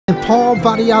Paul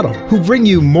Vadiato, who bring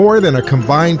you more than a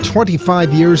combined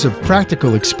 25 years of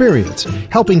practical experience,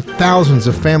 helping thousands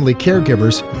of family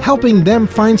caregivers, helping them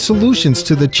find solutions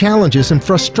to the challenges and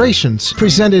frustrations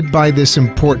presented by this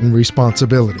important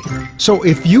responsibility. So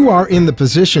if you are in the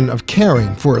position of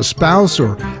caring for a spouse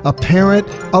or a parent,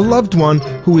 a loved one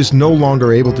who is no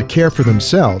longer able to care for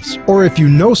themselves, or if you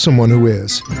know someone who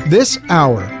is, this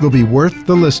hour will be worth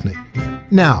the listening.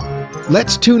 Now,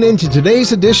 let's tune in to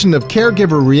today's edition of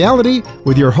Caregiver Reality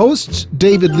with your hosts,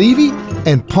 David Levy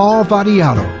and Paul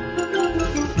Vadiato.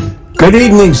 Good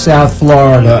evening, South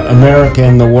Florida, America,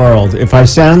 and the world. If I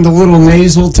sound a little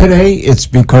nasal today, it's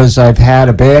because I've had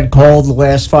a bad cold the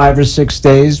last 5 or 6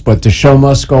 days, but the show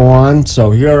must go on,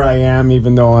 so here I am,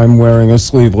 even though I'm wearing a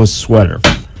sleeveless sweater.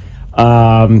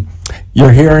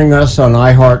 You're hearing us on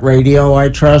iHeartRadio, I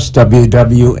trust,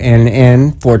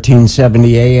 WWNN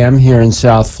 1470 AM here in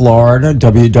South Florida,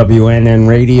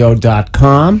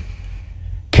 WWNNradio.com,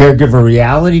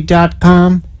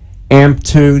 CareGiverReality.com,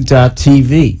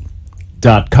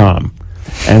 Amp2.tv.com.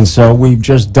 And so we've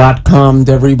just .com'd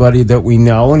everybody that we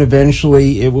know, and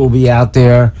eventually it will be out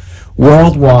there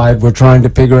worldwide. We're trying to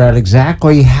figure out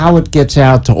exactly how it gets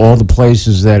out to all the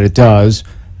places that it does,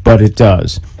 but it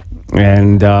does.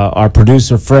 And our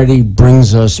producer, Freddie,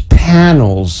 brings us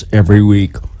panels every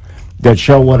week that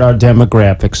show what our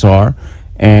demographics are.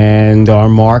 And our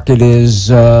market is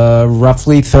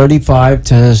roughly 35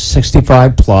 to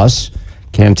 65 plus.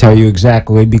 Can't tell you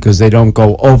exactly because they don't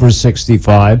go over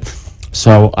 65.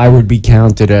 So I would be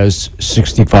counted as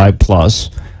 65 plus.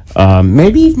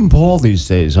 Maybe even Paul these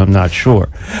days, I'm not sure.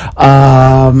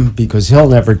 Because he'll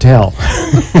never tell.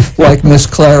 Like Miss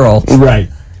Clairol. Right.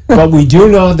 But we do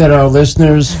know that our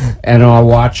listeners and our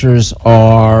watchers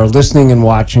are listening and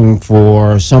watching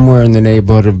for somewhere in the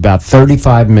neighborhood of about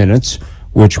 35 minutes,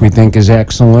 which we think is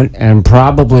excellent, and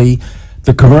probably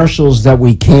the commercials that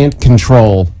we can't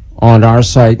control on our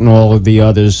site and all of the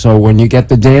others. So when you get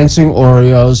the dancing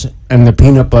Oreos and the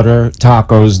peanut butter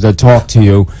tacos that talk to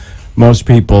you, most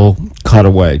people cut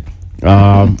away.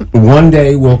 One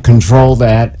day we'll control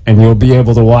that, and you'll be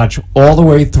able to watch all the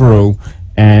way through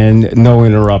and no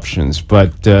interruptions.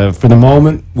 But for the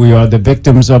moment, we are the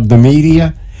victims of the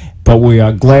media, but we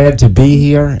are glad to be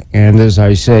here. And as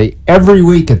I say, every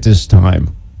week at this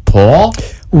time, Paul?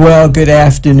 Well, good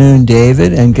afternoon,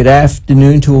 David, and good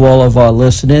afternoon to all of our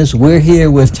listeners. We're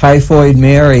here with Typhoid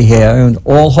Mary here, and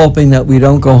all hoping that we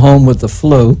don't go home with the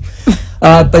flu.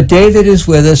 But David is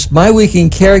with us. My week in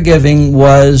caregiving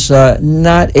was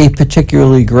not a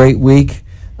particularly great week.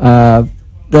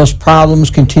 Those problems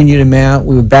continue to mount.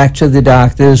 We were back to the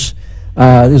doctors.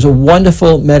 There's a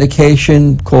wonderful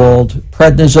medication called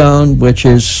prednisone, which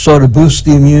is sort of boosts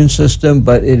the immune system,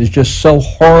 but it is just so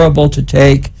horrible to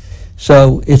take.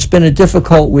 So it's been a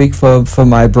difficult week for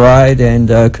my bride, and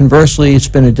conversely, it's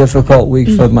been a difficult week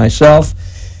for myself.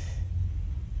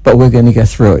 But we're going to get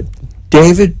through it.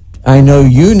 David, I know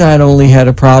you not only had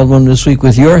a problem this week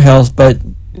with your health, but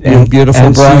your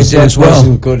beautiful bride did as well.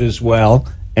 Wasn't good as well.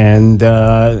 And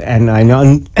I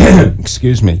know,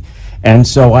 excuse me. And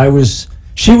so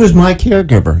she was my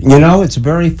caregiver. You know, it's a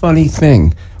very funny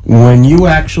thing. When you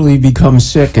actually become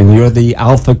sick and you're the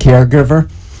alpha caregiver,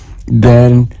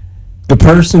 then the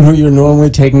person who you're normally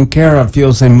taking care of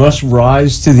feels they must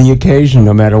rise to the occasion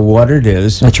no matter what it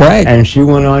is. That's right. And she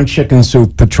went on chicken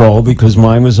soup patrol because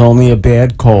mine was only a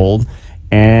bad cold.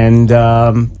 And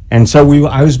so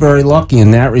I was very lucky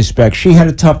in that respect. She had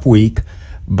a tough week.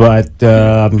 But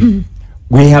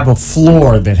we have a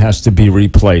floor that has to be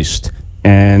replaced,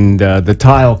 and the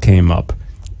tile came up.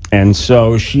 And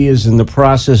so she is in the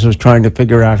process of trying to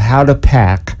figure out how to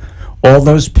pack all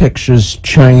those pictures,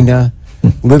 china,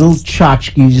 little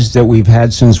tchotchkes that we've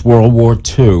had since World War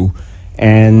II,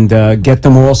 and get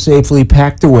them all safely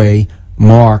packed away,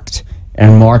 marked,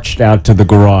 and marched out to the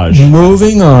garage.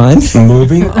 Moving on.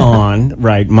 Moving on,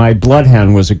 right. My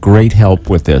bloodhound was a great help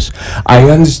with this. I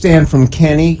understand from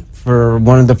Kenny, for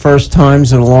one of the first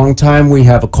times in a long time, we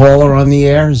have a caller on the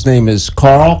air. His name is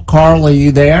Carl. Carl, are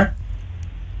you there?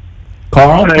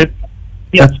 Carl?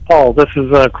 Yes, Paul. This is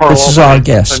Carl. This is our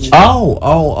guest.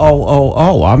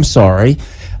 Oh, I'm sorry.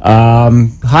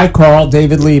 Hi, Carl.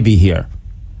 David Levy here.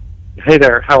 Hey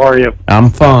there. How are you? I'm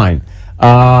fine.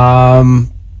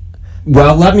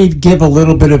 Well, let me give a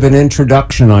little bit of an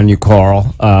introduction on you,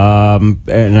 Carl,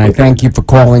 and I thank you for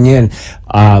calling in.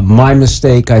 My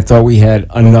mistake, I thought we had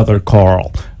another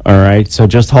Carl, all right? So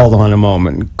just hold on a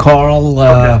moment. Carl,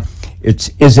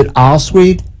 is it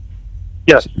Alsweed?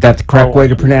 Yes. That's the correct way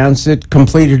to pronounce it.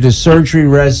 Completed his surgery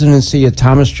residency at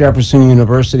Thomas Jefferson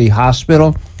University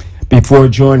Hospital. before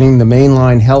joining the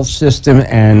Mainline Health System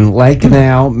and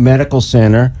Lankenau Medical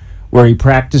Center, where he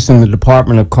practiced in the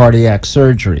Department of Cardiac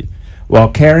Surgery. While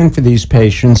caring for these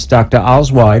patients, Dr.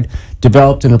 Oswald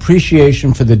developed an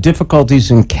appreciation for the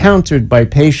difficulties encountered by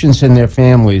patients and their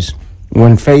families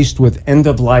when faced with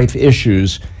end-of-life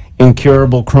issues,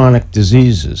 incurable chronic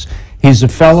diseases. He's a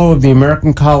fellow of the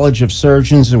American College of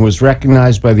Surgeons and was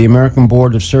recognized by the American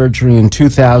Board of Surgery in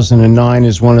 2009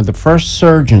 as one of the first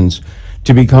surgeons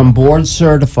to become board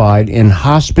certified in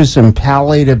hospice and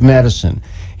palliative medicine.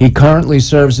 He currently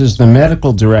serves as the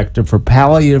medical director for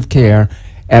palliative care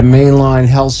at Mainline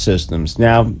Health Systems.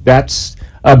 Now, that's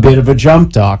a bit of a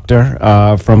jump,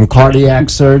 doctor, from cardiac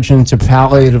surgeon to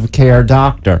palliative care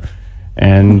doctor.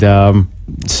 And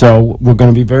so we're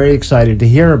going to be very excited to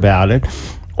hear about it.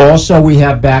 Also, we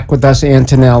have back with us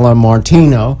Antonella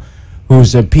Martino,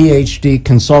 who's a PhD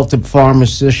consultant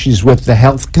pharmacist. She's with the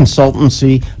Health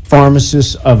Consultancy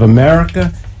Pharmacists of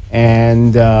America,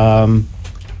 and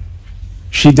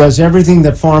she does everything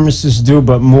that pharmacists do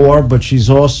but more, but she's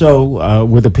also,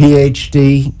 with a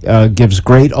PhD, gives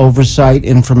great oversight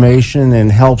information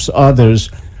and helps others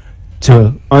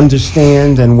to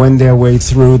understand and wend their way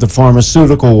through the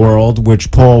pharmaceutical world,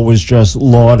 which Paul was just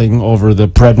lauding over the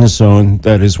prednisone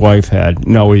that his wife had.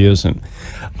 No, he isn't.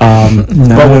 But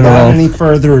without any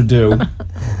further ado,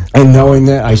 and knowing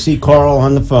that I see Carl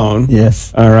on the phone.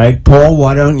 Yes. All right, Paul,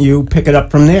 why don't you pick it up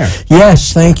from there?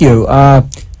 Yes, thank you.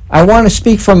 I want to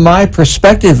speak from my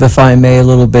perspective, if I may, a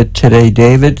little bit today,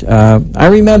 David. I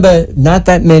remember not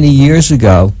that many years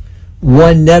ago,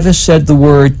 one never said the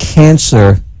word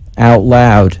cancer out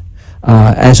loud,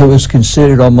 as it was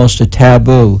considered almost a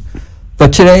taboo.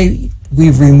 But today,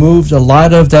 we've removed a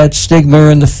lot of that stigma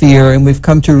and the fear, and we've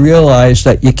come to realize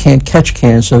that you can't catch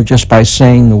cancer just by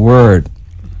saying the word.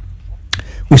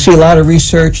 We see a lot of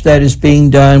research that is being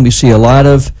done. We see a lot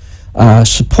of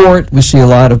support. We see a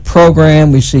lot of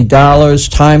program. We see dollars,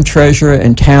 time, treasure,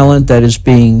 and talent that is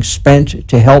being spent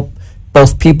to help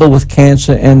both people with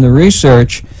cancer and the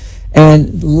research.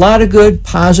 And a lot of good,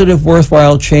 positive,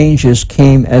 worthwhile changes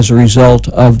came as a result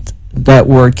of that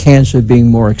word cancer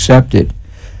being more accepted.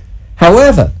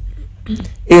 However,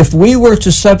 if we were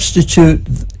to substitute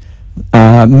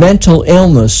mental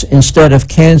illness instead of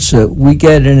cancer, we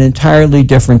get an entirely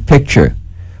different picture.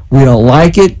 We don't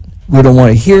like it. We don't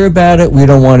want to hear about it. We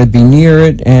don't want to be near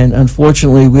it. And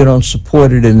unfortunately, we don't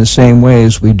support it in the same way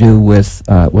as we do with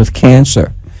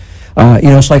cancer.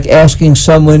 It's like asking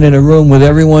someone in a room with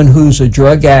everyone who's a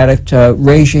drug addict to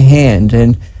raise your hand,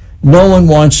 and no one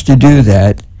wants to do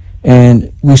that.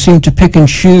 And we seem to pick and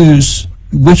choose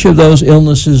which of those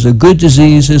illnesses are good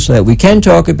diseases that we can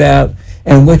talk about,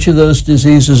 and which of those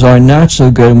diseases are not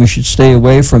so good, and we should stay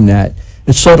away from that.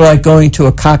 It's sort of like going to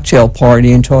a cocktail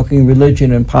party and talking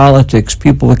religion and politics.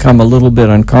 People become a little bit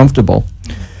uncomfortable.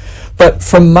 But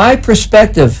from my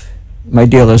perspective, my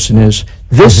dear listeners,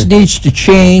 this needs to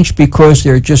change because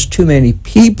there are just too many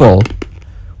people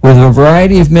with a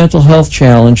variety of mental health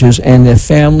challenges, and their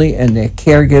family and their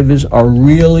caregivers are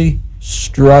really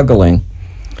struggling.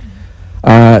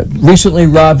 Recently,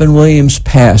 Robin Williams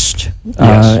passed,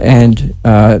 and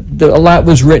a lot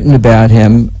was written about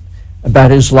him,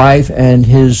 about his life and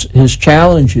his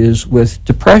challenges with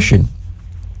depression.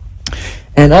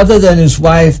 And other than his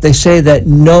wife, they say that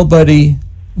nobody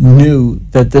knew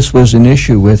that this was an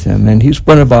issue with him, and he's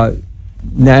one of our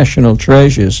national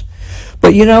treasures.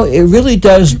 But it really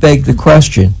does beg the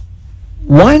question,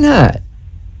 why not?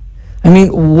 I mean,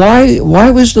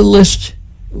 why was the list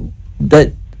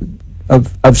that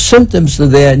of symptoms that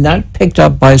they had not picked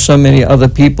up by so many other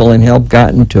people and help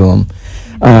gotten to them?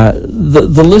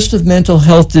 The list of mental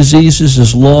health diseases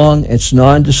is long, it's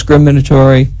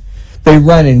non-discriminatory. They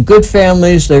run in good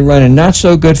families, they run in not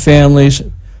so good families,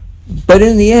 but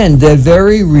in the end, they're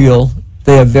very real,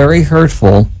 they are very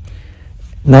hurtful,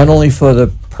 not only for the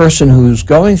person who's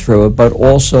going through it, but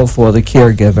also for the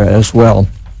caregiver as well.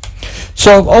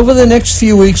 So over the next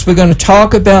few weeks, we're going to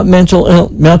talk about mental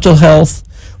health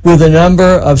with a number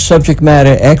of subject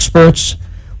matter experts.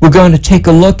 We're going to take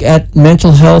a look at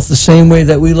mental health the same way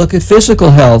that we look at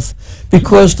physical health,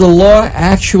 because the law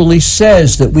actually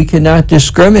says that we cannot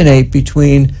discriminate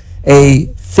between a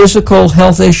physical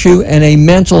health issue and a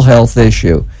mental health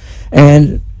issue.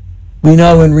 And we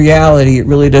know in reality it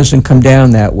really doesn't come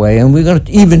down that way. And we're going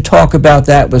to even talk about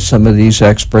that with some of these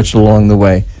experts along the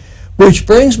way. Which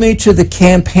brings me to the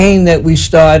campaign that we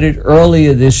started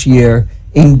earlier this year,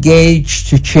 Engage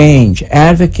to Change,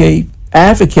 advocate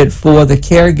for the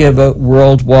caregiver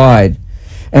worldwide.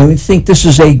 And we think this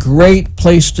is a great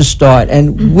place to start.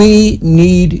 And we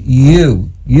need you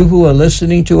who are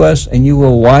listening to us and you who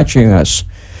are watching us.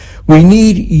 We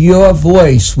need your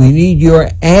voice. We need your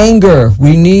anger.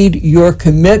 We need your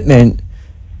commitment.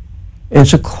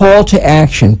 It's a call to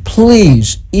action.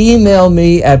 Please email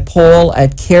me at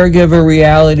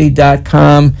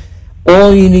paul@caregiverreality.com.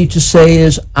 All you need to say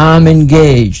is, I'm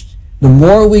engaged. The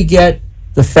more we get,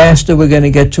 the faster we're going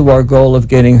to get to our goal of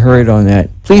getting heard on that.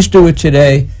 Please do it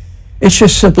today. It's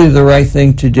just simply the right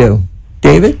thing to do.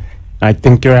 David? I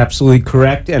think you're absolutely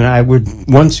correct, and I would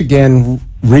once again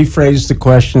rephrase the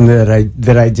question that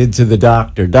I did to the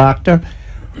doctor. Doctor,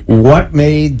 what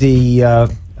made the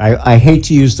I hate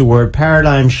to use the word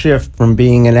paradigm shift from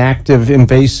being an active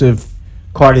invasive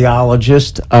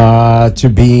cardiologist to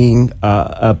being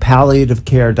a palliative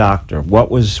care doctor? What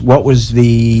was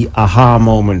the aha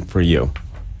moment for you?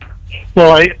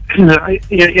 Well,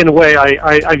 in a way,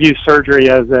 I view surgery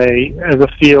as a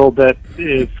field that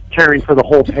is caring for the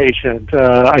whole patient.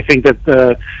 I think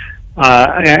that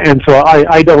and so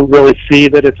I don't really see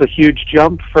that it's a huge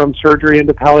jump from surgery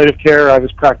into palliative care. I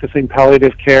was practicing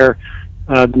palliative care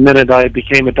the minute I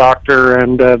became a doctor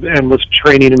and was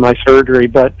training in my surgery.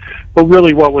 But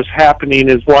really, what was happening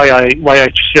is why I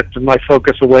shifted my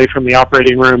focus away from the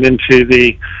operating room into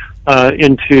the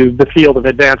field of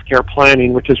advanced care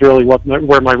planning, which is really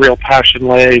where my real passion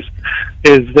lays.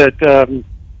 Is that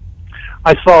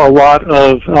I saw a lot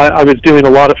of I was doing a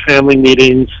lot of family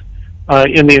meetings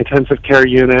in the intensive care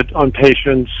unit on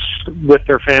patients with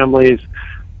their families.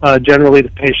 Generally,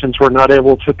 the patients were not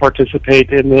able to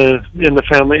participate in the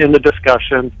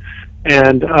discussion,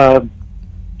 and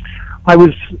I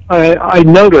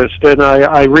noticed and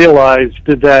I realized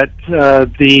that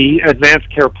the advanced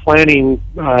care planning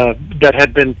that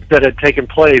had taken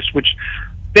place, which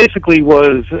basically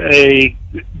was a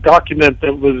document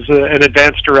that was an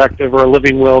advance directive or a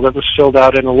living will that was filled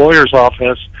out in a lawyer's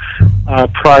office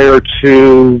prior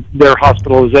to their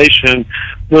hospitalization,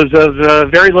 was of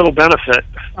very little benefit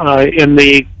in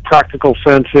the practical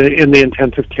sense in the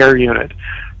intensive care unit.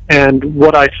 And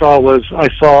what I saw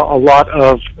a lot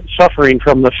of suffering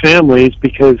from the families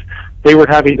because they were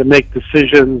having to make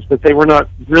decisions that they were not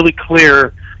really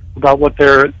clear about what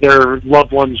their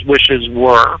loved ones' wishes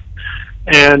were.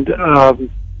 And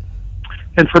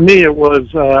for me, it was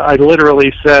I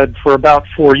literally said for about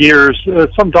 4 years,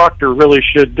 some doctor really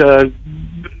should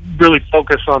really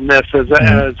focus on this as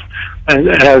a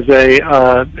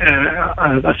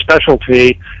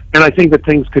specialty. And I think that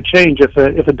things could change if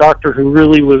a doctor who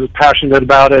really was passionate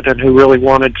about it and who really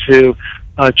wanted to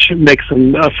make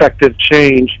some effective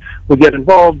change would get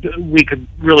involved. We could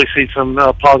really see some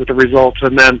positive results.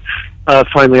 And then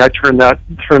finally, I turned that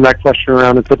question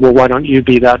around and said, "Well, why don't you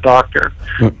be that doctor?"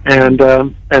 And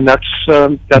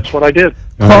that's what I did.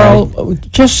 Carl,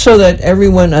 just so that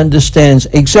everyone understands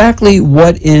exactly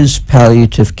what is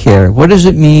palliative care, what does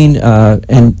it mean,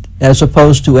 and as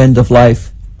opposed to end of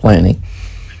life planning?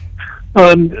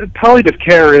 Palliative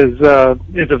care is a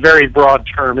very broad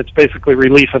term. It's basically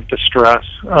relief of distress.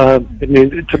 It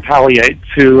means to palliate,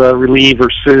 to relieve or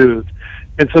soothe,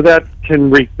 and so that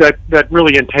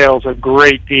really entails a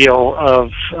great deal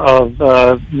of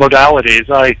modalities.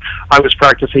 I was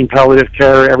practicing palliative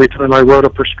care every time I wrote a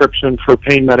prescription for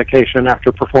pain medication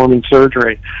after performing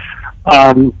surgery.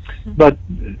 But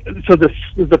so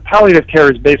the palliative care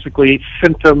is basically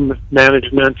symptom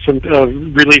management,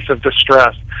 relief of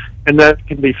distress. And that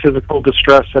can be physical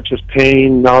distress such as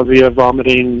pain, nausea,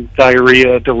 vomiting,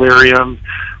 diarrhea, delirium,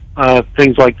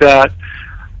 things like that.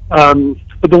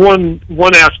 But the one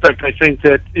aspect I think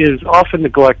that is often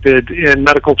neglected in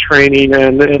medical training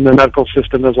and in the medical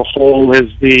system as a whole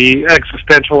is the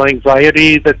existential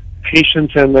anxiety that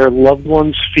patients and their loved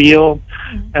ones feel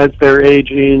as they're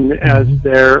aging, as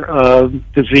their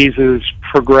diseases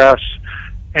progress.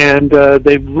 And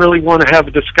they really want to have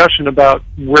a discussion about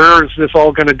where is this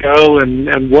all going to go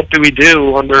and what do we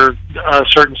do under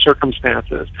certain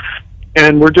circumstances.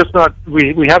 And we're just not,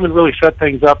 we haven't really set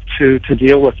things up to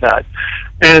deal with that.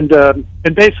 And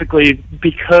basically,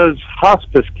 because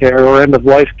hospice care or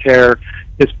end-of-life care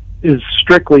is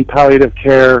strictly palliative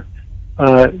care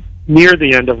near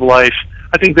the end of life,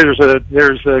 I think there's a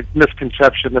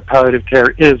misconception that palliative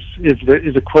care is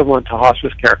equivalent to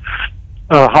hospice care.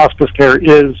 Hospice care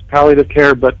is palliative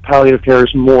care, but palliative care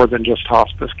is more than just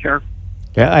hospice care.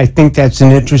 Yeah, I think that's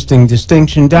an interesting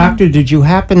distinction. Doctor, did you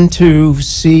happen to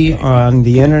see on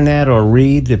the internet or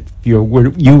read, if you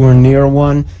were near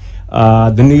one,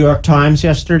 the New York Times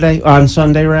on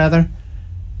Sunday rather?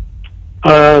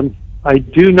 I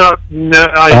do not know.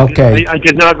 I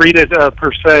did not read it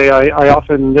per se. I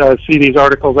often see these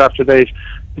articles after they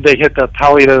hit the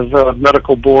palliative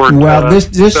medical board. Well,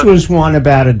 this was one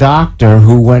about a doctor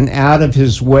who went out of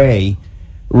his way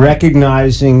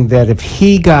recognizing that if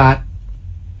he got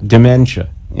dementia,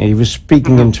 he was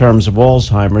speaking in terms of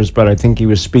Alzheimer's, but I think he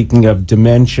was speaking of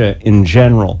dementia in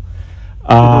general,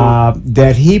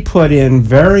 that he put in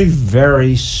very,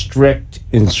 very strict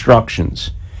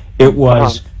instructions. It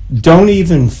was, don't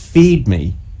even feed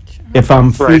me if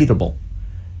I'm feedable.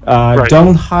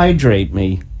 Don't hydrate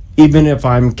me, even if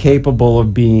I'm capable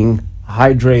of being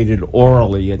hydrated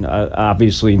orally, and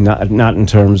obviously not in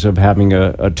terms of having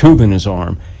a tube in his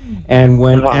arm, and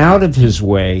went out of his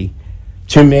way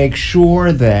to make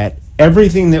sure that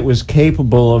everything that was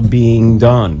capable of being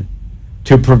done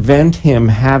to prevent him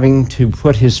having to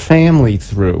put his family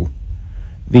through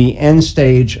the end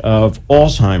stage of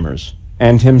Alzheimer's,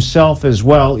 and himself as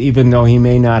well, even though he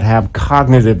may not have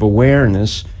cognitive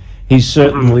awareness, he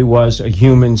certainly was a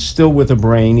human still with a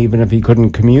brain, even if he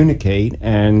couldn't communicate,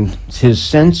 and his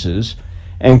senses,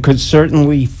 and could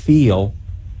certainly feel,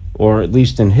 or at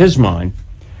least in his mind,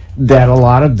 that a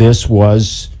lot of this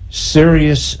was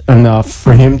serious enough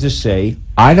for him to say,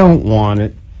 I don't want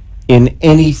it in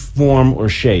any form or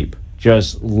shape.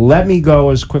 Just let me go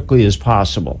as quickly as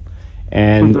possible.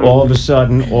 And all of a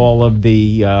sudden, all of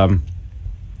the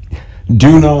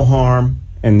do no harm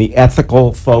and the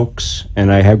ethical folks,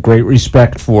 and I have great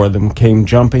respect for them, came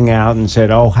jumping out and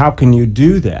said, oh, how can you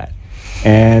do that?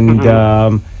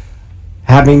 And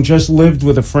having just lived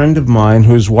with a friend of mine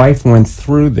whose wife went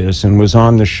through this and was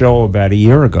on the show about a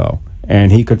year ago,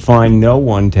 and he could find no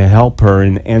one to help her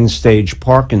in end-stage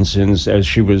Parkinson's as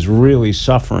she was really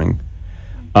suffering,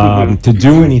 to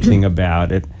do anything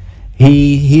about it.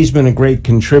 He's been a great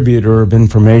contributor of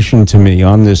information to me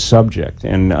on this subject,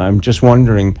 and I'm just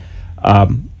wondering,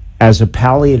 as a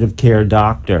palliative care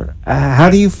doctor, how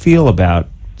do you feel about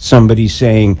somebody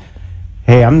saying,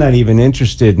 hey, I'm not even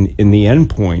interested in the end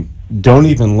point. Don't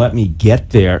even let me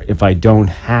get there if I don't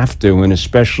have to, and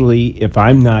especially if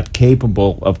I'm not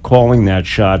capable of calling that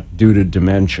shot due to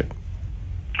dementia?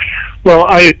 Well,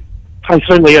 I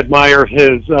certainly admire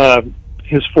his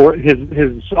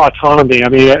autonomy. I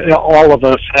mean, all of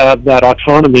us have that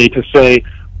autonomy to say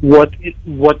what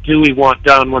do we want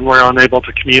done when we're unable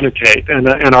to communicate,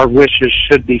 and our wishes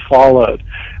should be followed.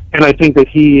 And I think that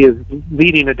he is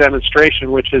leading a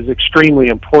demonstration which is extremely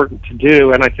important to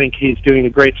do, and I think he's doing a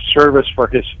great service for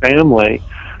his family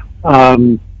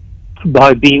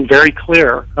by being very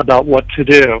clear about what to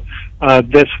do.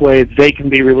 This way they can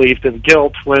be relieved of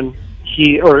guilt when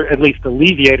or at least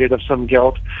alleviated of some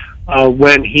guilt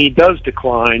when he does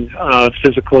decline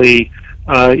physically,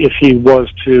 if he was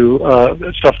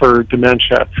to suffer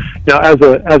dementia. Now, as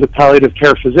a palliative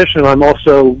care physician, I'm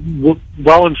also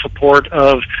well in support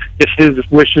of if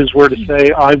his wishes were to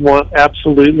say, I want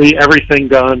absolutely everything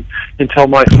done until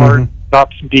my heart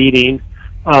stops beating,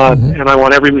 and I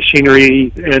want every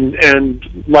machinery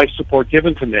and life support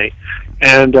given to me.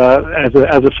 And as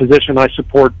a physician, I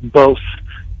support both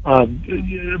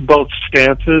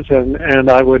stances, and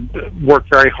I would work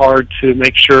very hard to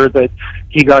make sure that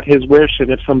he got his wish, and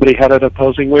if somebody had an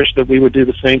opposing wish, that we would do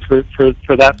the same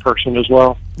for that person as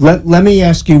well. Let me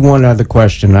ask you one other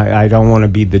question. I don't want to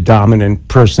be the dominant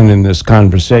person in this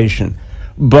conversation,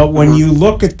 but when you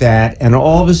look at that, and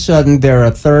all of a sudden there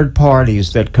are third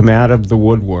parties that come out of the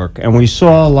woodwork, and we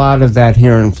saw a lot of that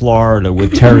here in Florida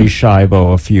with Terry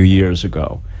Schiavo a few years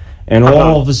ago, and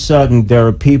all of a sudden there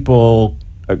are people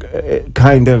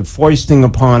kind of foisting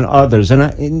upon others,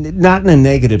 and not in a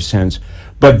negative sense,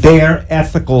 but their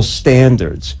ethical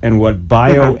standards and what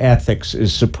bioethics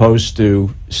is supposed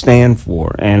to stand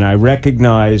for. And I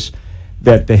recognize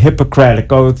that the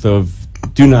Hippocratic Oath of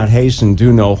do not hasten,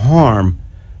 do no harm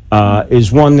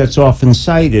is one that's often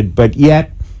cited, but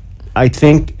yet I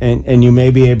think, and you may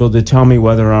be able to tell me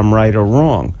whether I'm right or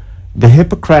wrong, the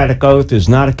Hippocratic Oath is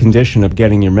not a condition of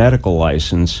getting your medical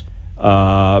license,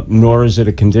 nor is it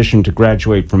a condition to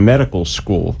graduate from medical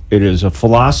school. It is a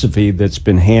philosophy that's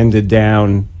been handed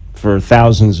down for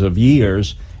thousands of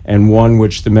years, and one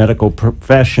which the medical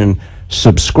profession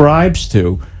subscribes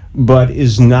to, but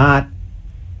is not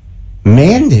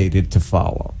mandated to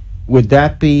follow. Would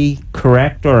that be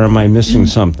correct, or am I missing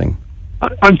something?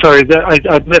 I'm sorry,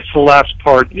 I missed the last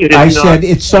part. I said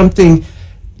it's something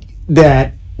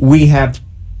that we have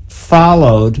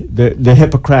followed, the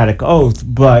Hippocratic Oath,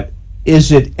 but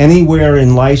is it anywhere in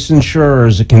licensure or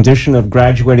as a condition of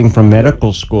graduating from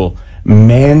medical school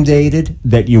mandated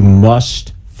that you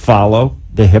must follow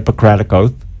the Hippocratic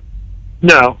Oath?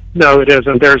 No, it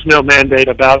isn't. There's no mandate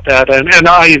about that, and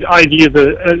I view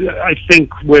I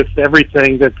think with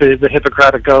everything that the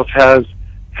Hippocratic Oath has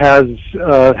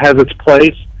its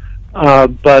place.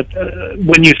 But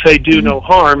when you say do no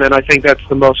harm, and I think that's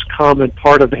the most common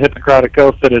part of the Hippocratic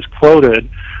Oath that is quoted,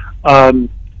 And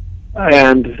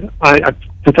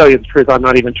to tell you the truth, I'm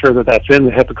not even sure that that's in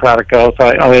the Hippocratic Oath.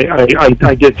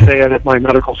 I did say it at my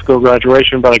medical school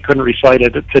graduation, but I couldn't recite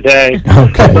it today.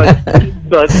 Okay.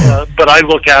 But I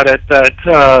look at it that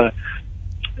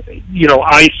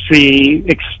I see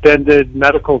extended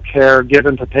medical care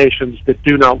given to patients that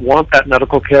do not want that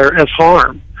medical care as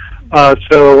harm.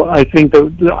 So I think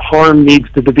the harm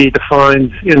needs to be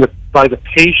defined by the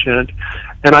patient,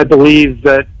 and I believe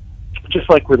that just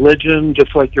like religion,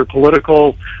 just like your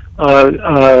political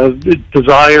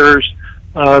desires,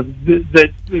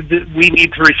 that we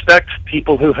need to respect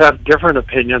people who have different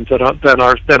opinions than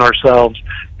ourselves,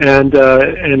 and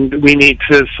we need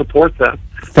to support them.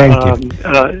 Thank you.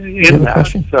 In that,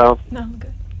 question? so. No,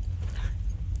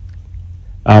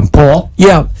 I'm good. Paul?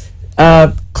 Yeah.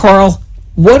 Carl,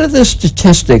 what are the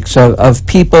statistics of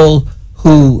people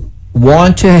who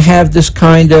want to have this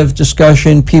kind of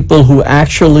discussion, people who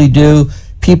actually do,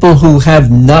 people who have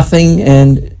nothing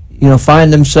and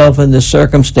find themselves in this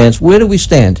circumstance? Where do we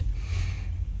stand?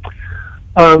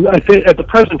 I think at the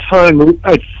present time,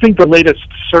 I think the latest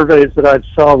surveys that I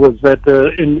saw was that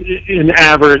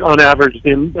on average,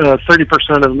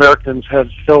 30% of Americans have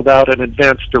filled out an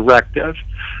advance directive.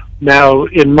 Now,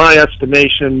 in my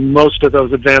estimation, most of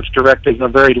those advance directives are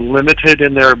very limited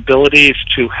in their abilities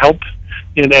to help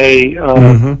in a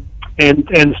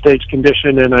end-stage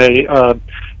condition in a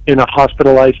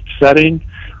hospitalized setting.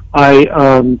 I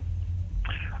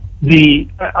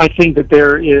think that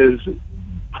there is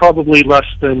probably less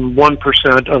than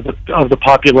 1% of the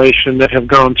population that have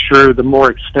gone through the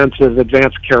more extensive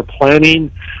advanced care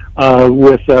planning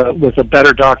with a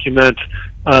better document,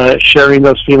 sharing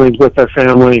those feelings with their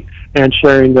family, and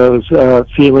sharing those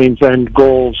feelings and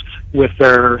goals with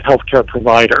their healthcare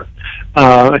provider.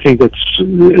 I think that's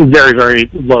a very, very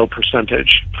low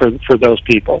percentage for those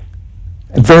people.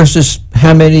 Versus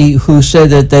how many who say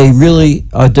that they really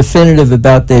are definitive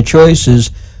about their choices,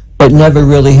 but never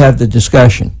really have the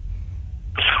discussion.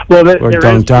 Well, there are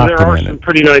some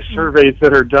pretty nice surveys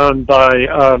that are done by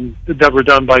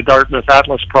Dartmouth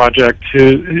Atlas Project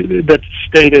that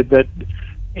stated that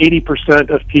 80%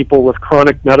 of people with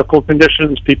chronic medical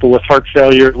conditions, people with heart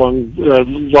failure,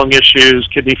 lung issues,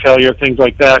 kidney failure, things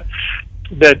like that,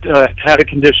 had a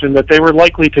condition that they were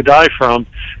likely to die from.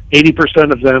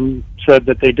 80% of them said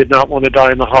that they did not want to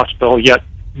die in the hospital, yet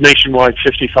nationwide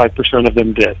 55% of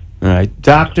them did. All right.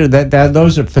 Doctor,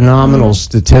 those are phenomenal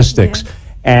statistics. Yeah.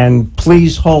 And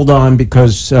please hold on,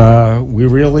 because we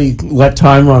really let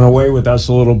time run away with us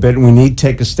a little bit. We need to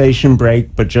take a station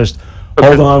break, but just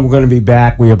hold on. We're going to be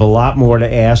back. We have a lot more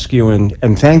to ask you.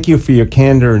 And thank you for your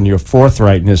candor and your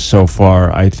forthrightness so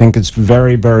far. I think it's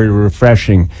very, very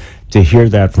refreshing to hear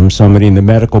that from somebody in the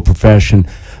medical profession.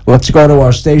 Let's go to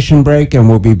our station break, and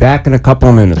we'll be back in a couple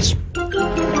of minutes.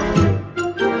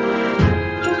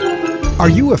 Are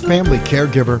you a family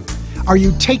caregiver? Are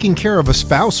you taking care of a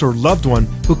spouse or loved one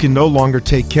who can no longer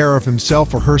take care of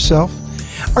himself or herself?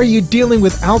 Are you dealing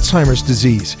with Alzheimer's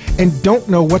disease and don't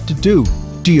know what to do?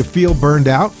 Do you feel burned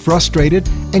out, frustrated,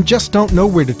 and just don't know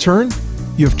where to turn?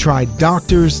 You've tried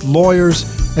doctors,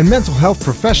 lawyers, and mental health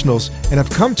professionals and have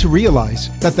come to realize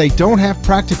that they don't have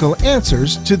practical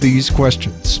answers to these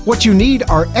questions. What you need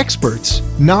are experts,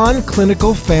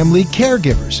 non-clinical family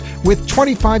caregivers with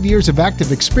 25 years of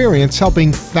active experience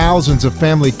helping thousands of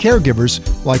family caregivers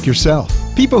like yourself.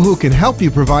 People who can help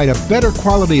you provide a better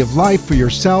quality of life for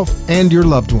yourself and your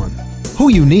loved one. Who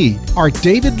you need are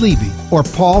David Levy or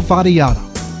Paul Vadiato.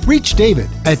 Reach David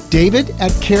at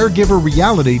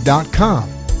david@caregiverreality.com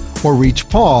or reach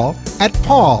Paul at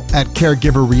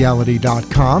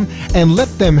caregiverreality.com and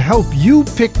let them help you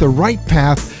pick the right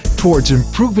path towards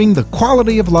improving the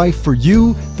quality of life for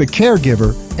you, the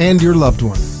caregiver, and your loved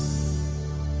one.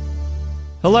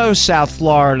 Hello, South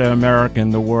Florida, America,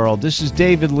 and the world. This is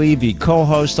David Levy,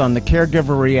 co-host on the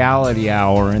Caregiver Reality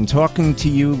Hour, and talking to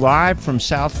you live from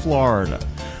South Florida.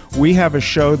 We have a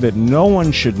show that no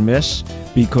one should miss,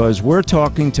 because we're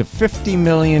talking to 50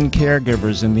 million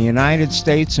caregivers in the United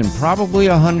States and probably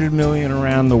 100 million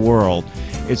around the world.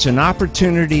 It's an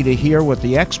opportunity to hear what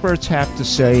the experts have to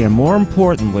say, and more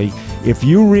importantly, if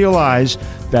you realize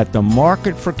that the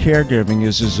market for caregiving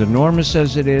is as enormous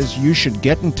as it is, you should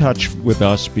get in touch with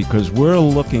us, because we're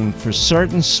looking for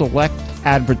certain select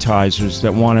advertisers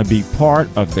that want to be part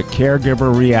of the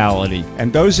Caregiver Reality.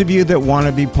 And those of you that want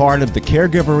to be part of the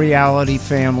Caregiver Reality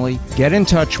family, get in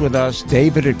touch with us,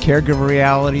 David at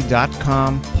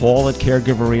caregiverreality.com, Paul at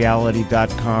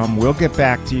caregiverreality.com. We'll get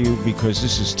back to you, because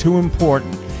this is too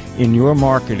important in your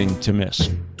marketing to miss.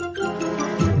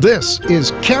 This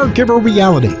is Caregiver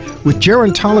Reality with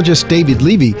gerontologist David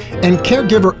Levy and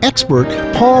caregiver expert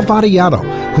Paul Vadiato,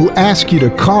 who ask you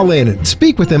to call in and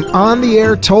speak with him on the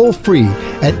air toll-free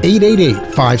at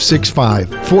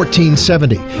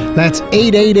 888-565-1470. That's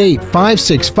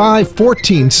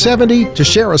 888-565-1470 to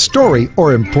share a story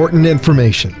or important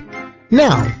information.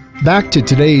 Now, back to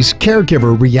today's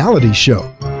Caregiver Reality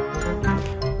Show.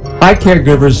 Hi,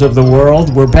 caregivers of the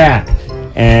world. We're back.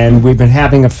 And we've been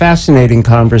having a fascinating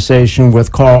conversation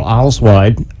with Carl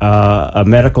Alswide, a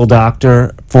medical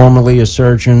doctor, formerly a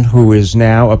surgeon, who is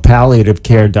now a palliative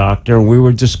care doctor. And we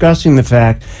were discussing the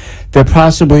fact that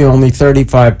possibly only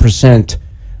 35%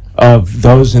 of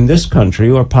those in this country,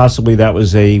 or possibly that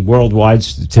was a worldwide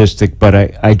statistic, but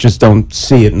I just don't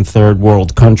see it in third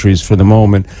world countries for the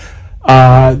moment,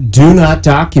 do not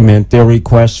document their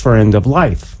requests for end of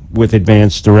life, with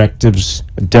advanced directives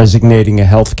designating a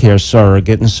healthcare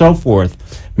surrogate and so forth.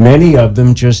 Many of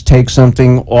them just take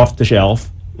something off the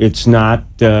shelf. It's not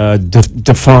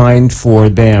defined for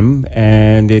them,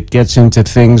 and it gets into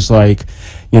things like,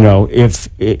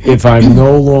 if I'm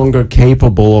no longer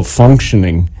capable of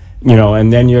functioning,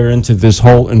 and then you're into this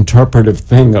whole interpretive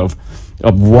thing of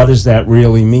what does that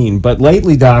really mean. But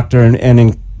lately, doctor,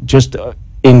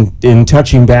 in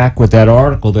touching back with that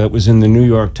article that was in the New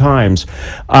York Times,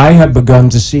 I have begun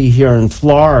to see here in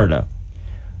Florida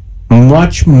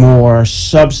much more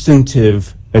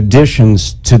substantive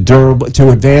additions to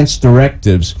advanced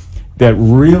directives that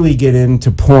really get into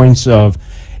points of,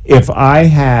 if I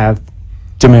have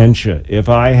dementia, if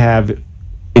I have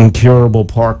incurable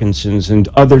Parkinson's and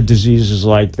other diseases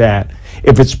like that,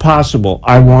 if it's possible,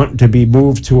 I want to be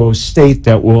moved to a state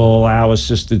that will allow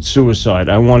assisted suicide.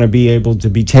 I want to be able to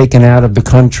be taken out of the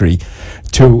country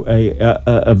to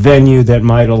a venue that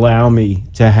might allow me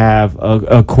to have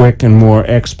a quick and more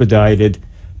expedited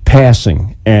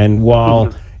passing. And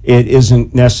while it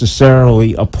isn't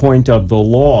necessarily a point of the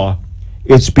law,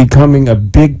 it's becoming a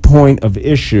big point of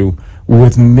issue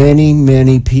with many,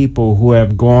 many people who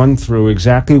have gone through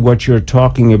exactly what you're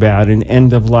talking about, an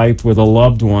end of life with a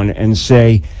loved one, and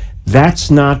say, that's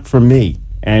not for me.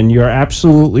 And you're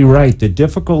absolutely right. The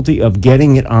difficulty of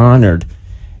getting it honored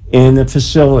in a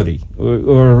facility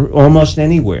or almost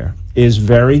anywhere is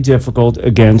very difficult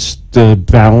against the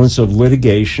balance of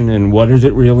litigation and what does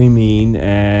it really mean,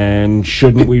 and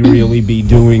shouldn't we really be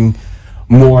doing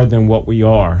more than what we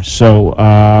are. So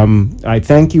I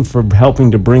thank you for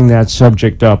helping to bring that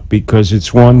subject up, because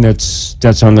it's one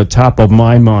that's on the top of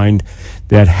my mind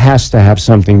that has to have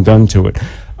something done to it.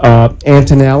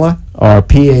 Antonella, our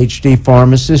PhD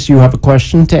pharmacist, you have a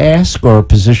question to ask or a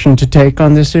position to take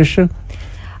on this issue?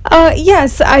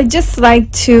 Yes, I'd just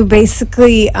like to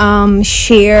basically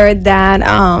share that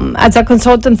as a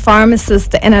consultant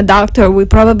pharmacist and a doctor, we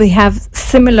probably have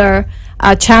similar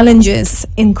challenges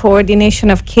in coordination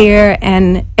of care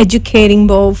and educating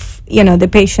both, the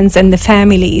patients and the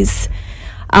families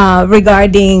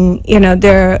regarding,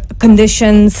 their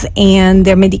conditions and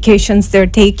their medications they're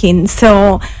taking.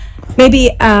 So maybe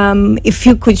if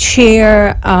you could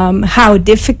share how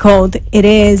difficult it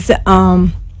is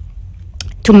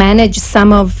to manage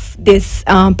some of these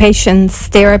patients'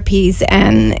 therapies,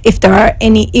 and if there are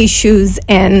any issues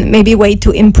and maybe way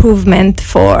to improvement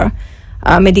for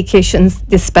medications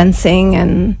dispensing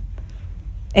and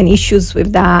issues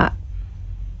with that.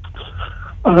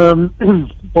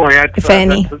 Boy, if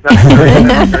any.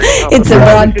 It's a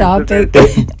broad topic.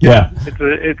 Yeah,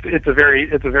 it's a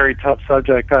very tough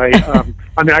subject. I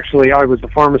was a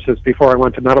pharmacist before I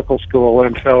went to medical school,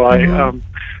 and so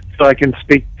so I can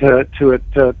speak to it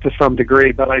to some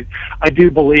degree. But I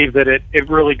do believe that it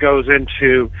really goes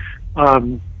into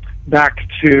back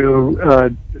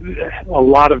to a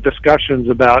lot of discussions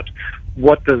about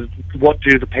what do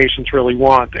the patients really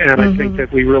want, and I think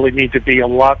that we really need to be a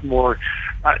lot more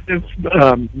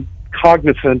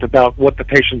cognizant about what the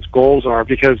patient's goals are,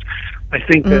 because I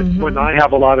think that when I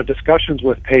have a lot of discussions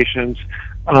with patients,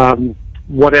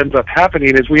 what ends up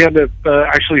happening is we end up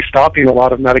actually stopping a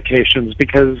lot of medications,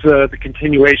 because the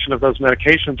continuation of those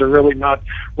medications are really not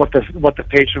what the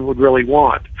patient would really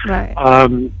want. Right.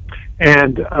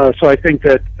 So I think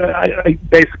that I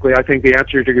think the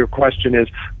answer to your question is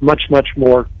much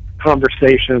more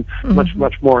conversation, much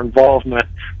more involvement,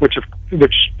 which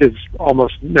is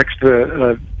almost next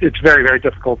to it's very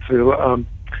difficult to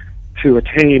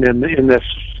attain in this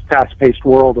fast-paced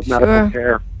world of medical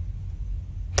care.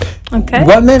 Okay.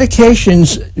 What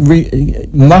medications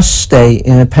must stay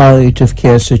in a palliative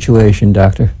care situation,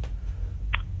 doctor?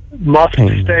 must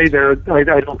Pain. stay there.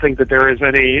 I don't think that there's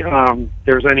any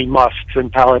musts in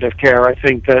palliative care. I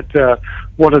think that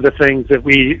one of the things that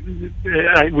we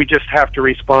just have to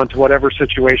respond to whatever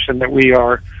situation that we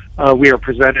are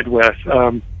presented with.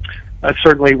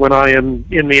 Certainly, when I am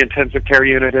in the intensive care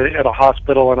unit at a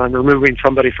hospital and I'm removing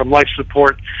somebody from life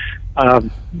support,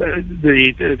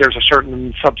 there's a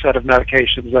certain subset of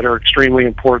medications that are extremely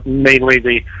important, mainly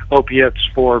the opiates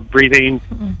for breathing,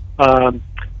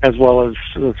 as well as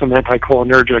some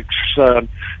anticholinergics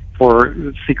for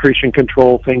secretion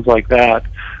control, things like that.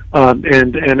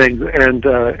 And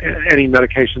any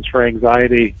medications for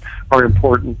anxiety are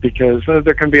important because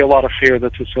there can be a lot of fear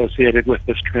that's associated with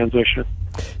this transition.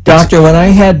 Doctor, when I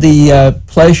had the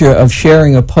pleasure of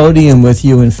sharing a podium with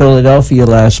you in Philadelphia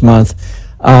last month,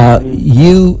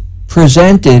 you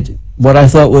presented what I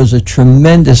thought was a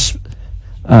tremendous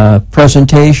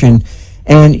presentation,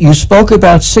 and you spoke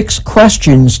about 6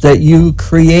 questions that you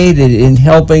created in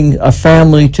helping a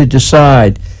family to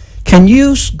decide. Can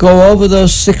you go over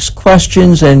those 6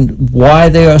 questions and why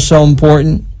they are so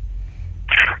important?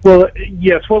 Well,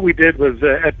 yes. What we did was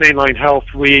at Mainline Health,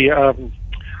 we are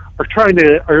trying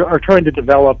to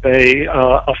develop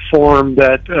a form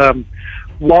that,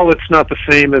 while it's not the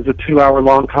same as a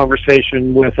 2-hour-long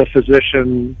conversation with a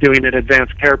physician doing an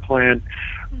advanced care plan,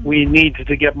 we need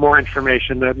to get more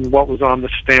information than what was on the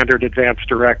standard advanced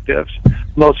directives.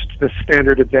 Most of the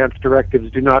standard advanced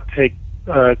directives do not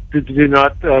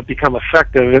become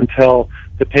effective until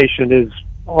the patient is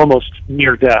almost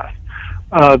near death.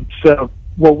 So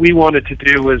what we wanted to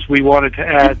do is we wanted to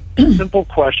add simple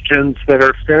questions that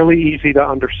are fairly easy to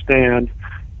understand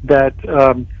that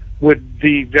would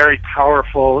be very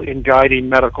powerful in guiding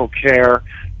medical care,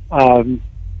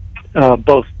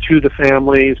 both to the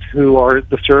families who are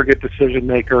the surrogate decision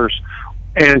makers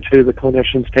and to the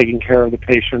clinicians taking care of the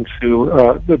patients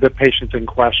the patients in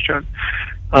question.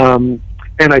 And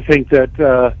I think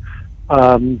that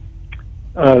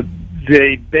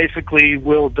they basically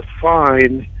will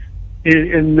define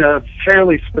in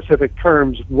fairly specific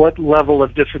terms what level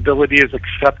of disability is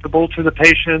acceptable to the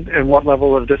patient and what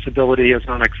level of disability is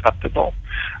unacceptable,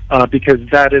 because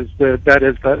that is the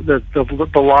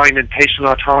line in patient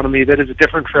autonomy that is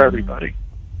different for everybody.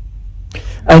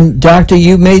 And Doctor,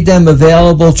 you made them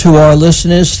available to our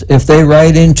listeners. If they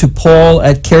write into Paul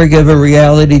at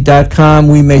caregiverreality.com,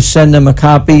 we may send them a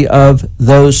copy of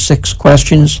those 6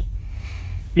 questions.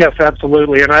 Yes,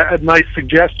 absolutely. And my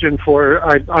suggestion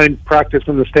I practice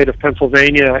in the state of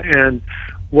Pennsylvania, and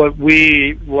what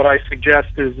I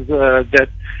suggest is that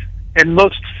in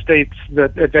most states,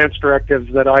 that advanced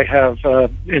directives that I have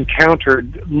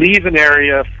encountered leave an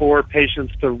area for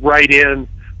patients to write in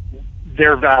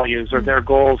their values or their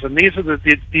goals, and these are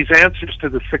these answers to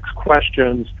the 6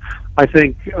 questions. I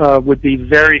think would be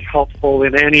very helpful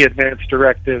in any advanced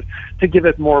directive to give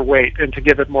it more weight and to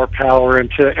give it more power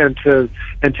and to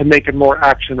make it more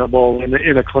actionable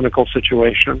in a clinical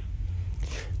situation.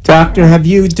 Doctor, have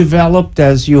you developed,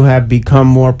 as you have become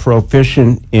more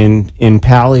proficient in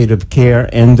palliative care,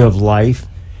 end of life,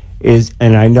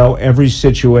 and I know every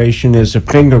situation is a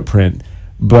fingerprint,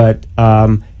 but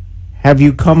have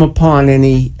you come upon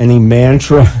any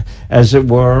mantra, as it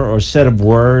were, or set of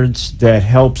words that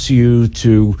helps you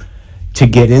to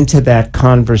get into that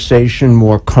conversation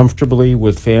more comfortably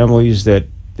with families that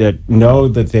know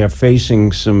that they're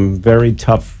facing some very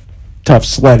tough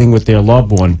sledding with their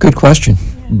loved one? Good question.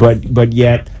 But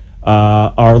yet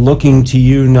are looking to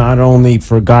you not only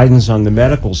for guidance on the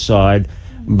medical side,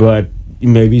 but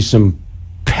maybe some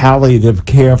palliative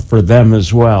care for them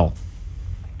as well.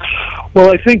 Well,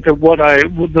 I think that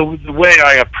the way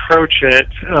I approach it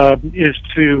is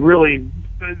to really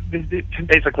to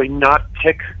basically not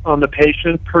pick on the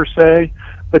patient per se,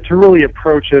 but to really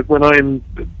approach it when I'm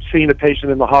seeing a patient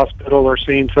in the hospital or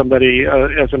seeing somebody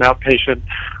as an outpatient.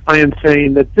 I am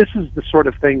saying that this is the sort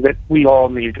of thing that we all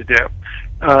need to do.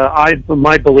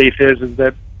 My belief is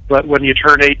that when you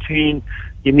turn 18,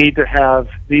 you need to have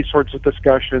these sorts of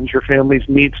discussions. Your family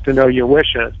needs to know your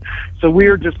wishes. So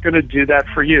we're just going to do that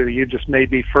for you. You just may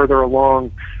be further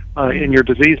along in your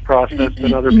disease process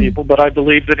than other people, but I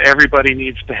believe that everybody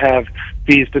needs to have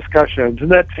these discussions,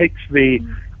 and that takes maybe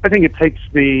the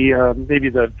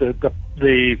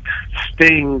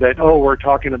sting that, we're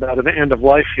talking about an end of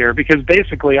life here, because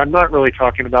basically I'm not really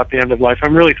talking about the end of life.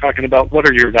 I'm really talking about what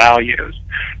are your values,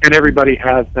 and everybody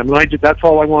has them. And that's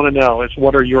all I want to know is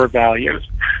what are your values.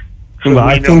 So well,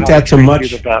 I think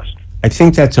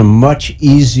that's a much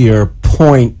easier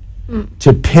point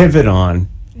to pivot on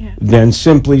than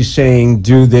simply saying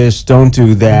do this, don't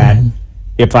do that.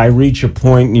 if I reach a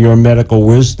point in your medical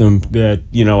wisdom that,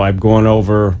 you know, I've gone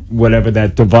over whatever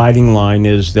that dividing line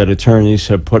is that attorneys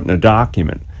have put in a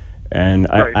document. And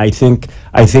Right. I think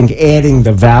adding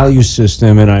the value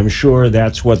system, and I'm sure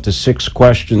that's what the 6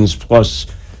 questions plus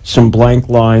some blank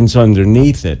lines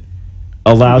underneath it,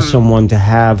 allows someone to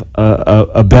have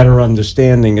a better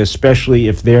understanding, especially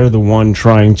if they're the one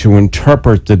trying to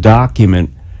interpret the document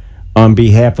on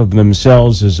behalf of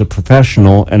themselves as a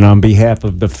professional and on behalf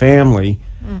of the family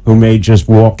who may just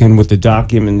walk in with the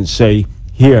document and say,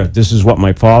 here, this is what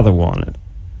my father wanted.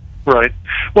 Right.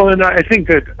 Well, and I think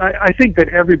that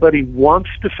everybody wants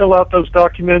to fill out those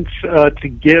documents to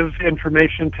give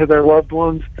information to their loved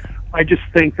ones. I just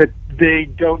think that they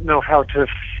don't know how to.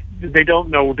 They don't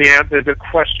know the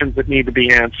questions that need to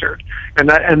be answered, and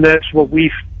that's what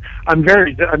we. I'm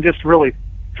just really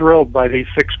thrilled by these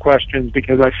 6 questions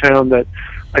because I found that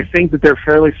I think that they're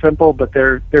fairly simple, but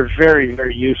they're very,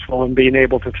 very useful in being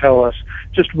able to tell us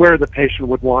just where the patient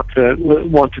would want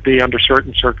to be under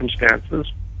certain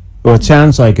circumstances. Well, it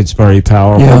sounds like it's very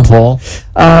powerful, Yeah. Paul.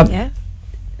 Yeah.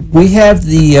 We have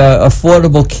the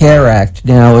Affordable Care Act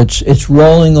now. It's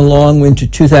rolling along into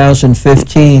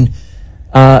 2015.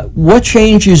 What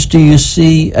changes do you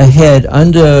see ahead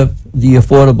under the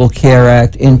Affordable Care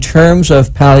Act in terms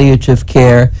of palliative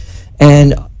care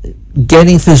and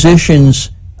getting physicians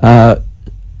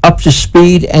up to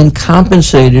speed and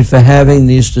compensated for having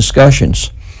these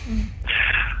discussions?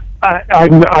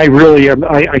 I really am.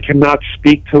 I cannot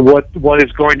speak to what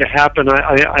is going to happen.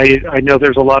 I know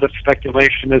there's a lot of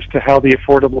speculation as to how the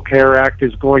Affordable Care Act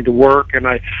is going to work, and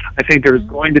I think there's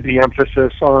going to be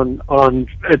emphasis on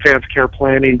advanced care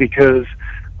planning because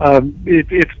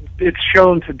it's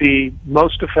shown to be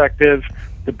most effective,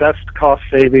 the best cost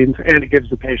savings, and it gives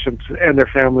the patients and their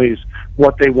families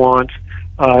what they want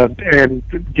and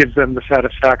gives them the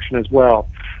satisfaction as well.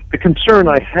 The concern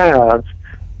I have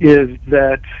is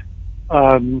that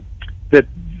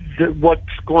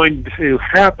what's going to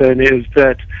happen is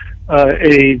that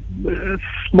a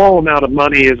small amount of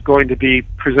money is going to be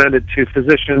presented to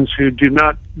physicians who do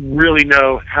not really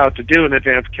know how to do an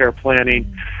advanced care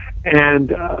planning.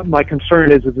 And my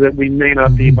concern is that we may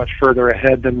not be much further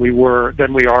ahead than we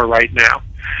are right now.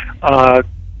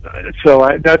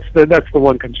 So that's the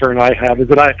one concern I have, is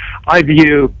that I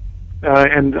view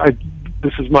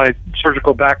this is my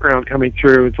surgical background coming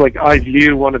through. It's like I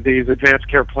view one of these advanced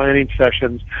care planning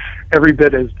sessions every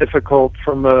bit as difficult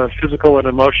from a physical and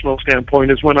emotional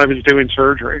standpoint as when I was doing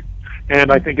surgery,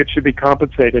 and I think it should be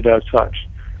compensated as such.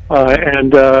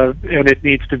 And it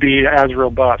needs to be as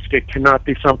robust. It cannot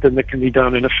be something that can be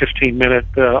done in a 15-minute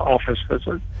office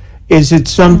visit. Is it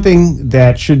something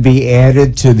that should be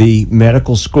added to the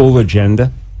medical school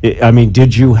agenda? I mean,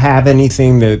 did you have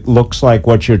anything that looks like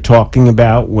what you're talking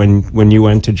about when you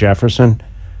went to Jefferson?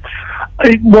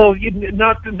 Well,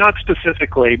 not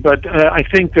specifically, but I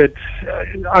think that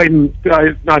I'm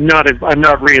not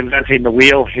reinventing the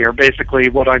wheel here. Basically,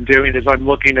 what I'm doing is I'm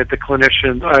looking at the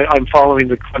clinicians. I'm following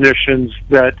the clinicians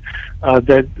that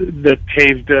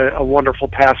paved a wonderful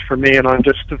path for me, and I'm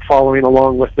just following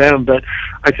along with them. But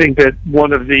I think that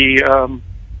one of the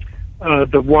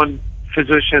one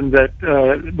physician that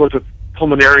was a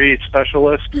pulmonary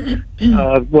specialist,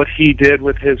 what he did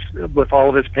with all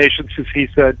of his patients is he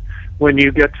said, when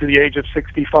you get to the age of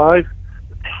 65,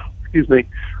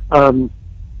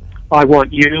 I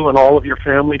want you and all of your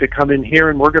family to come in here,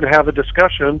 and we're going to have a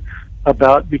discussion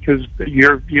about, because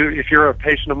if you're a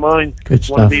patient of mine,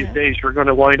 one of these days you're going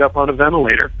to wind up on a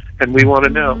ventilator, and we want to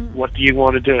know, what do you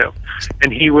want to do?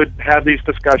 And he would have these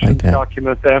discussions,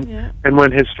 document them, and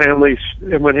when his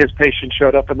patient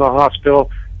showed up in the hospital,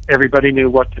 everybody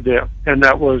knew what to do. And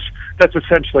that's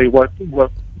essentially what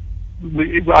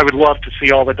I would love to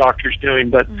see all the doctors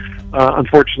doing, but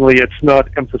unfortunately it's not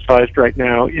emphasized right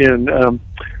now in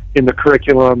the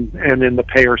curriculum and in the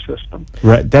payer system.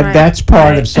 Right. That's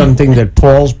part of something that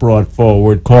Paul's brought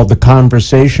forward called the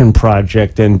Conversation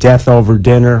Project and Death Over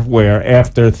Dinner, where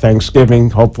after Thanksgiving,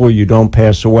 hopefully you don't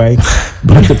pass away,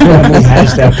 but the family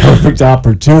has that perfect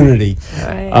opportunity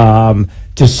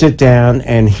to sit down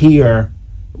and hear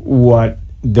what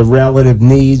the relative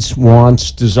needs,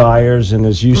 wants, desires, and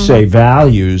as you say,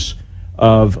 values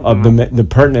of the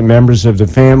pertinent members of the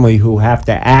family who have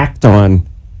to act on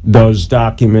those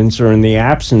documents, or in the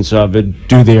absence of it,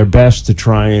 do their best to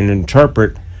try and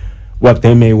interpret what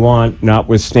they may want,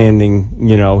 notwithstanding,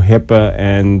 HIPAA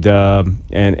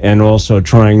and also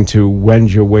trying to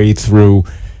wend your way through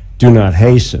do not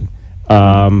hasten.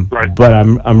 But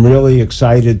I'm really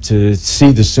excited to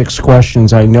see the 6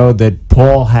 questions. I know that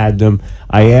Paul had them.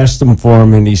 I asked him for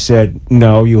them, and he said,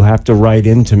 no, you have to write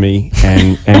into me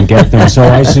and get them. So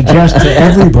I suggest to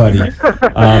everybody,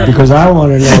 because I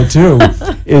want to know too,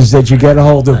 is that you get a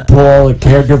hold of Paul at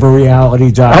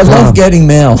caregiverreality.com. I love getting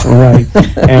mail. Right,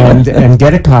 and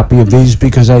get a copy of these,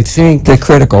 because I think They're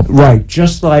critical. right,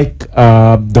 just like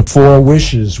the 4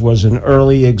 Wishes was an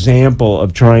early example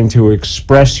of trying to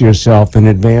express yourself in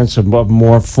advance of a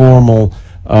more formal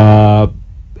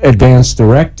advance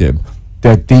directive,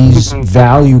 that these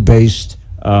value-based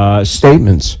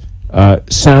statements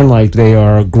sound like they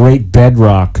are a great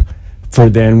bedrock for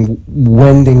then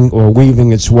wending or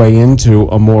weaving its way into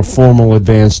a more formal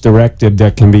advance directive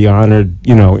that can be honored,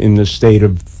 in the state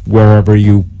of wherever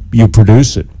you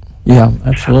produce it. Yeah,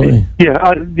 absolutely. Yeah,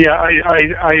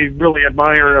 I really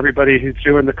admire everybody who's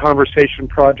doing the conversation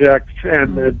projects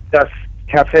and the deaf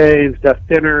cafes, deaf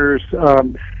dinners,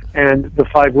 and the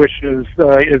 5 Wishes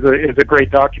is a great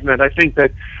document. I think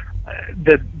that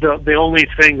the only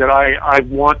thing that I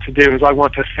want to do is I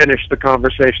want to finish the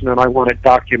conversation, and I want it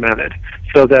documented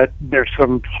so that there's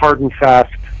some hard and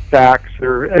fast facts,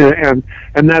 and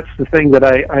that's the thing that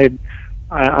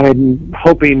I'm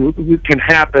hoping can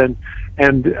happen.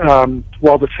 And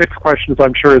while the 6 questions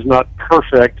I'm sure is not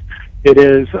perfect, it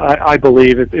is, I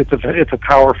believe it's a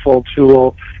powerful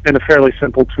tool and a fairly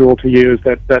simple tool to use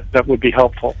that would be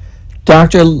helpful.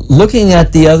 Doctor, looking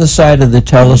at the other side of the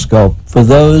telescope, for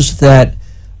those that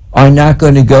are not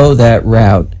going to go that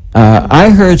route, I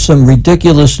heard some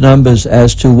ridiculous numbers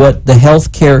as to what the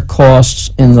health care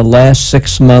costs in the last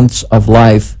 6 months of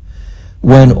life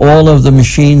when all of the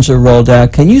machines are rolled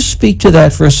out. Can you speak to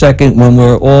that for a second when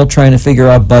we're all trying to figure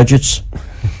out budgets?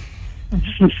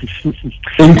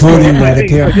 Including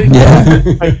Medicare.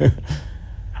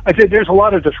 I think there's a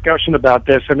lot of discussion about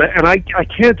this, and I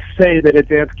can't say that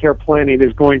advanced care planning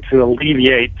is going to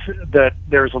alleviate that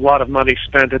there's a lot of money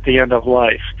spent at the end of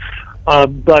life.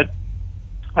 But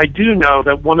I do know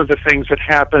that one of the things that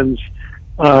happens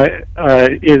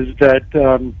is that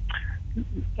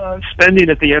spending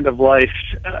at the end of life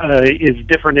is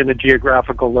different in a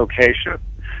geographical location.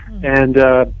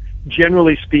 And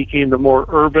generally speaking, the more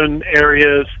urban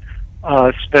areas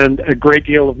spend a great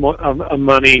deal of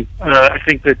money. I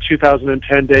think the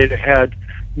 2010 data had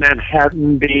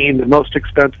Manhattan being the most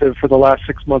expensive for the last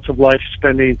 6 months of life,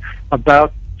 spending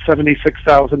about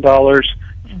 $76,000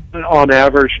 on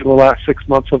average in the last 6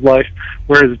 months of life,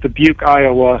 whereas Dubuque,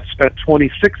 Iowa spent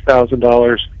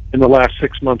 $26,000 in the last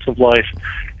 6 months of life.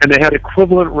 And they had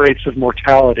equivalent rates of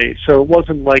mortality. So it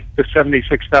wasn't like the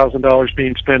 $76,000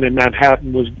 being spent in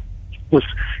Manhattan was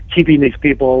keeping these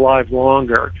people alive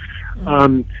longer.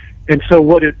 And so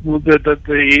what the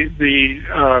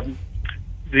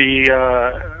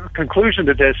conclusion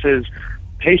to this is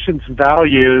patients'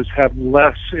 values have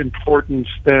less importance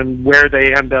than where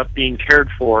they end up being cared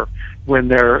for when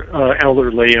they're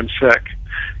elderly and sick.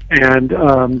 And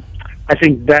I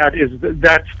think that's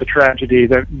the tragedy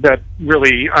that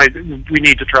really we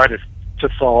need to try to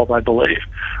solve, I believe.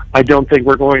 I don't think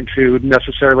we're going to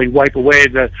necessarily wipe away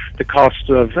the cost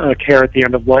of care at the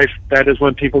end of life. That is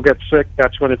when people get sick.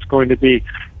 That's when it's going to be,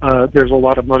 there's a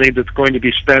lot of money that's going to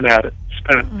be spent.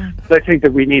 But I think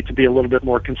that we need to be a little bit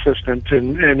more consistent,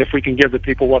 and if we can give the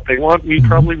people what they want, we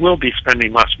probably will be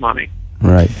spending less money.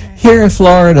 Right. Here in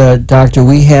Florida, Doctor,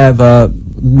 we have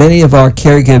many of our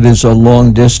caregivers are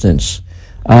long distance.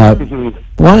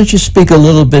 Why don't you speak a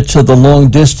little bit to the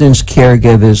long-distance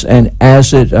caregivers and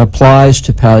as it applies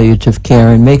to palliative care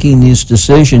and making these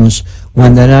decisions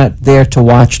when they're not there to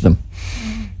watch them?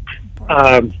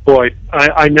 Boy,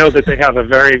 I know that they have a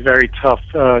very, very tough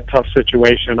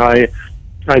situation. I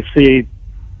see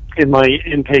in my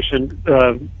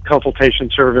inpatient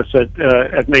consultation service at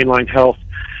Mainline Health,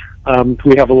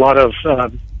 we have a lot of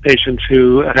patients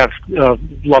who have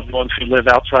loved ones who live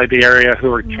outside the area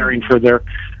who are caring for their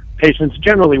patients,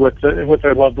 generally with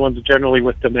their loved ones, generally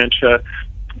with dementia,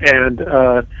 and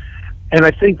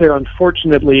I think that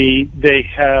unfortunately they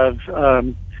have.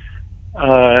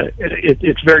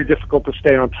 It's very difficult to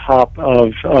stay on top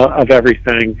of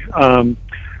everything,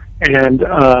 and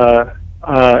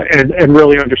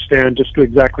really understand just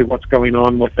exactly what's going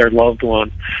on with their loved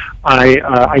one.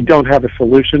 I don't have a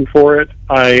solution for it.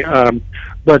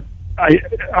 But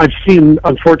I've seen,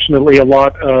 unfortunately, a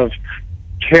lot of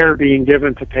care being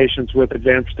given to patients with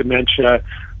advanced dementia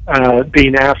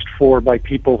being asked for by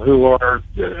people who are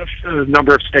a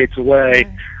number of states away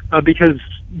because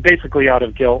basically out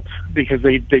of guilt, because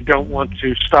they don't want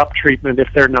to stop treatment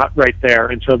if they're not right there.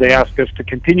 And so they ask us to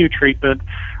continue treatment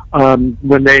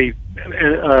when they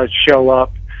show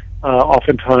up.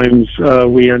 Oftentimes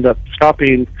we end up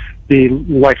stopping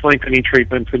life-lengthening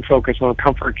treatments and focus on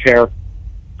comfort care.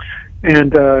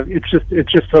 And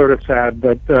it's just sort of sad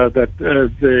that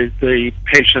the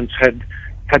patients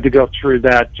had to go through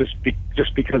that just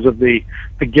because of the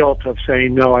guilt of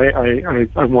saying no.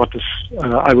 I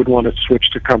would want to switch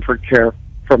to comfort care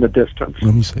from a distance.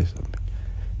 Let me say something.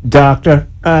 Doctor,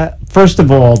 first of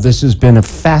all, this has been a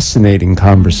fascinating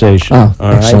conversation. Oh,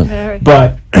 all excellent. right?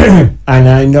 But, and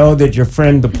I know that your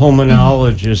friend, the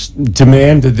pulmonologist,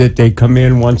 demanded that they come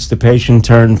in once the patient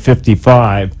turned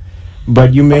 55.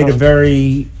 But you made a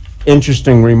very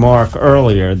interesting remark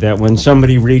earlier that when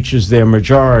somebody reaches their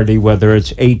majority, whether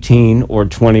it's 18 or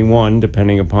 21,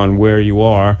 depending upon where you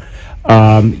are,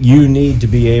 you need to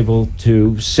be able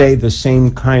to say the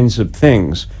same kinds of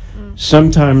things.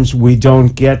 Sometimes we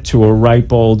don't get to a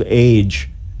ripe old age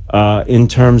in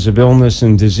terms of illness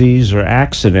and disease or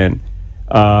accident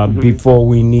before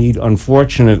we need,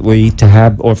 unfortunately, to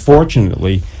have, or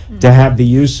fortunately, to have the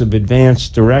use of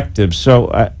advanced directives.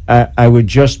 So I would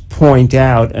just point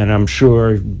out, and I'm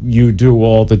sure you do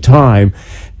all the time,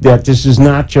 that this is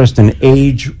not just an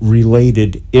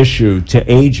age-related issue to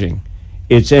aging.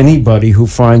 It's anybody who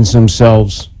finds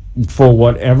themselves, for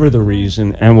whatever the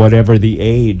reason and whatever the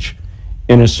age,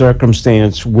 in a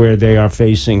circumstance where they are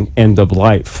facing end of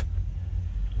life.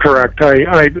 Correct.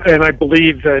 I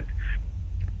believe that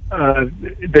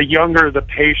the younger the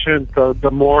patient,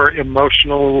 the more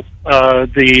emotional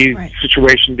the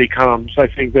situation becomes. I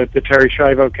think that the Terry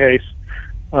Schiavo case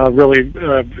really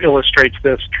illustrates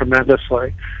this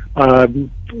tremendously. I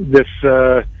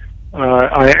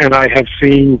have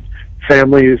seen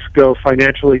families go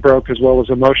financially broke as well as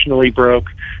emotionally broke,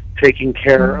 taking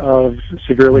care of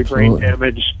severely brain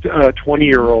damaged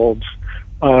 20-year-olds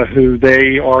who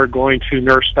they are going to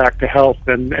nurse back to health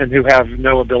and who have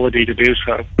no ability to do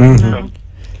so.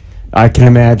 I can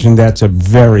imagine that's a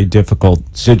very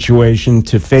difficult situation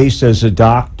to face as a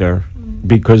doctor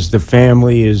because the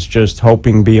family is just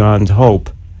hoping beyond hope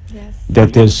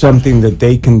that there's something that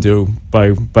they can do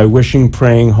by wishing,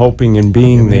 praying, hoping, and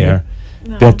being there,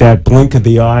 that blink of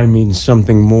the eye means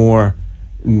something more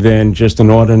than just an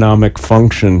autonomic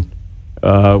function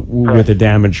with a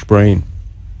damaged brain.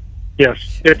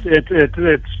 Yes,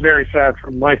 it's very sad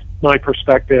from my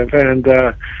perspective, and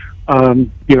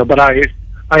but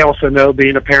I also know,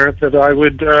 being a parent, that I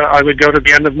would go to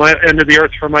the end of the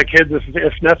earth for my kids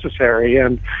if necessary,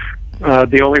 and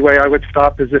the only way I would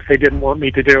stop is if they didn't want me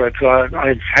to do it. So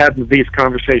I've had these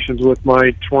conversations with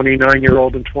my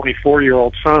 29-year-old and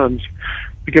 24-year-old sons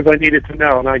because I needed to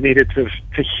know, and I needed to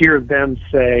hear them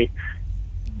say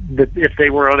that if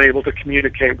they were unable to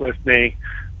communicate with me,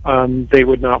 they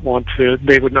would not want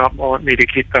me to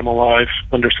keep them alive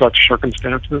under such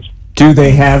circumstances. Do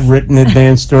they have written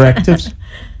advance directives?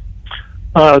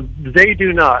 They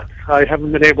do not. I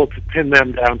haven't been able to pin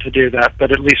them down to do that,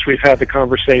 but at least we've had the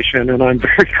conversation, and I'm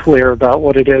very clear about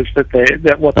what it is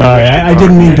what. I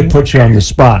didn't mean to put you on the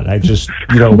spot. I just,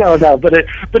 No, but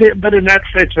in that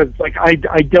sense, it's like I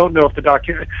don't know if the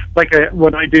document,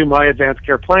 when I do my advanced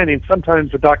care planning,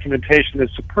 sometimes the documentation is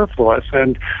superfluous,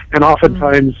 and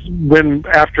oftentimes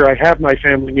after I have my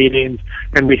family meetings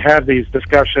and we have these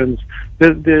discussions,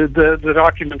 the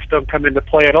documents don't come into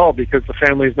play at all because the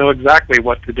families know exactly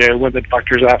what to do when the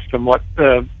doctors ask them what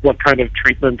kind of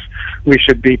treatments we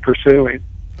should be pursuing.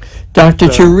 Doctor,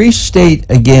 to restate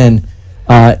again,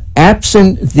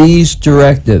 absent these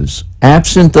directives,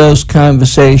 absent those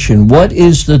conversations, what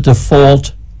is the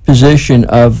default position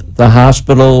of the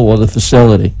hospital or the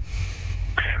facility?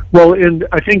 Well,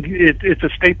 I think it's a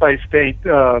state-by-state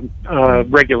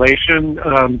regulation.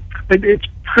 It's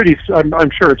pretty.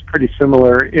 I'm sure it's pretty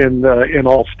similar in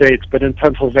all states, but in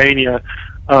Pennsylvania,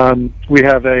 we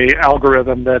have a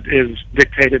algorithm that is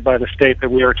dictated by the state that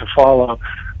we are to follow.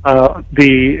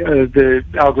 The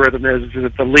algorithm is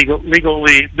that the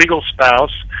legal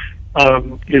spouse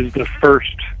is the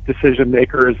first decision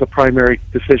maker, is the primary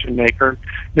decision maker.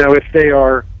 Now, if they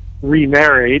are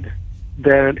remarried,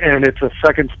 and it's a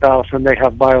second spouse and they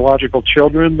have biological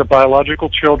children, the biological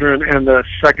children and the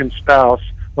second spouse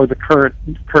or the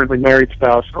currently married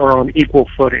spouse are on equal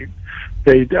footing.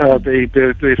 The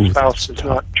spouse does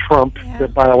not trump the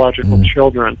biological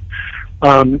children.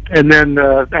 And then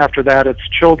after that, it's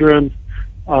children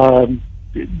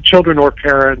or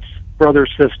parents,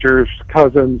 brothers, sisters,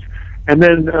 cousins, and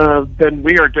then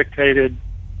we are dictated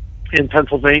in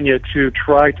Pennsylvania to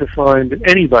try to find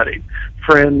anybody,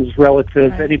 friends,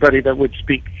 relatives, anybody that would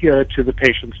speak to the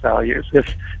patient's values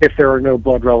if there are no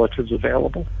blood relatives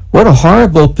available. What a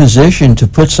horrible position to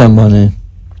put someone in.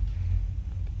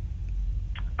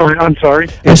 I'm sorry?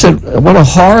 I said, what a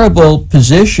horrible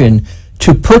position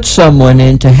to put someone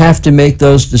in to have to make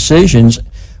those decisions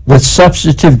with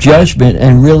substantive judgment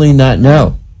and really not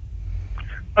know.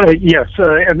 Yes,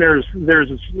 and there's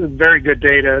very good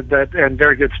data and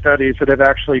very good studies that have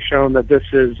actually shown that this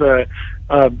is the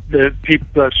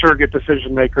surrogate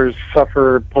decision makers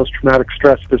suffer post-traumatic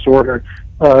stress disorder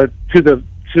to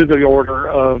the order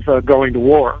of going to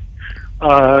war,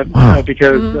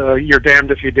 because you're damned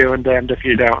if you do and damned if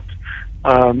you don't,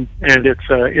 and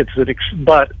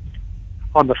but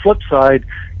on the flip side,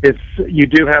 you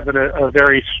do have a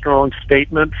very strong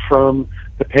statement from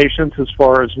the patients as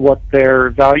far as what their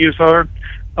values are.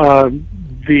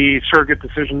 The surrogate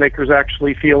decision makers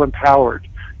actually feel empowered,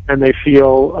 and they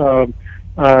feel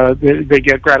they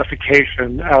get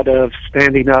gratification out of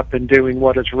standing up and doing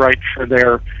what is right for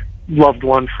their loved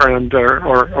one, friend,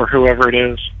 or whoever it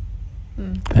is.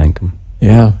 Thank you.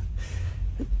 Yeah.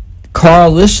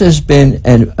 Carl, this has been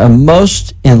a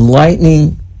most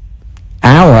enlightening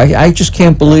hour. I just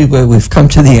can't believe we've come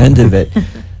to the end of it.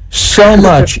 So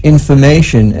much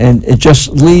information, and it just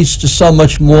leads to so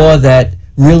much more that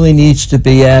really needs to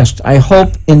be asked. I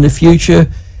hope in the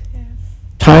future,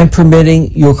 time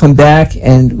permitting, you'll come back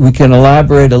and we can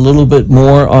elaborate a little bit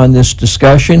more on this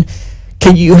discussion.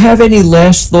 Can you have any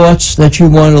last thoughts that you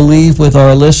want to leave with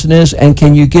our listeners, and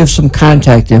can you give some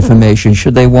contact information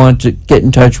should they want to get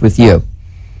in touch with you?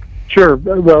 Sure.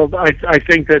 Well, I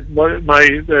think that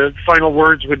the final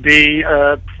words would be,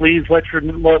 please let your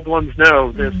loved ones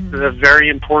know this is a very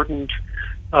important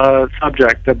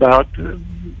subject about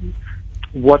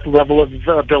what level of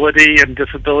ability and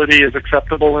disability is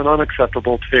acceptable and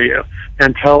unacceptable to you,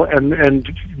 and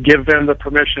give them the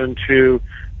permission to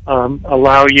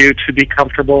allow you to be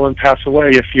comfortable and pass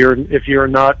away if you're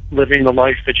not living the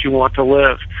life that you want to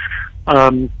live.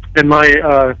 And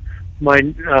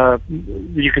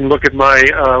you can look at my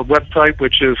website,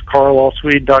 which is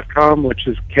carlalswede.com, which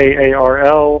is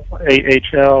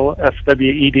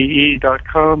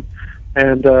KarlAhlswede.com,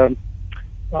 and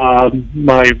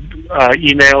my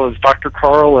email is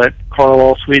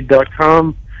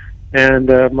drcarl@carlalswede.com, and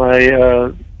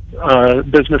my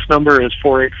business number is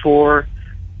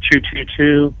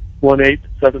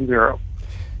 484-222-1870.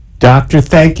 Doctor,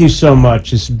 thank you so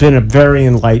much. It's been a very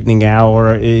enlightening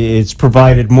hour. It's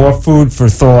provided more food for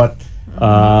thought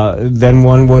than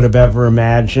one would have ever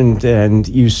imagined, and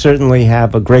you certainly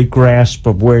have a great grasp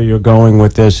of where you're going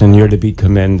with this, and you're to be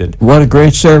commended. What a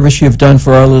great service you've done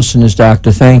for our listeners,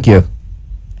 Doctor. Thank you.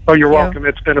 Oh, you're welcome.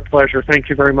 It's been a pleasure. Thank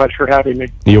you very much for having me.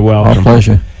 You're welcome. Our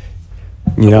pleasure.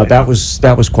 You know, that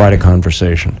was quite a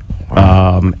conversation.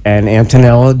 And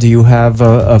Antonella, do you have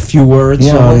a few words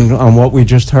on what we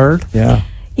just heard? Yeah.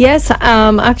 Yes,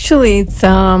 actually, it's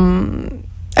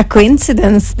a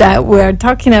coincidence that we're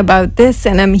talking about this,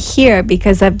 and I'm here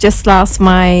because I've just lost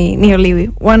my nearly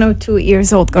 102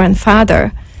 years old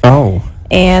grandfather. Oh.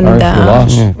 And Sorry for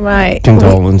loss. right.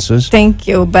 Condolences. Thank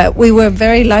you. But we were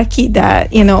very lucky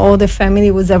that, all the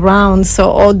family was around. So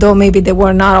although maybe there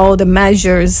were not all the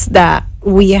measures that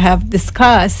we have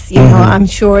discussed, I'm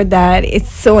sure that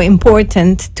it's so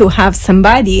important to have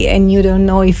somebody, and you don't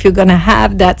know if you're going to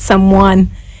have that someone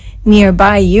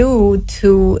nearby you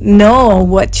to know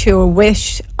what your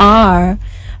wish are.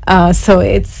 So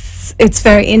it's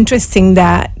very interesting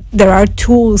that there are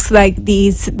tools like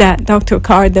these that Dr.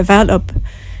 Carr developed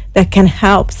that can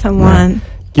help someone.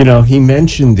 Right. He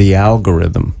mentioned the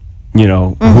algorithm,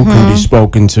 who can be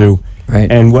spoken to. Right.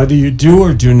 And whether you do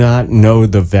or do not know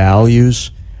the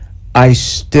values, I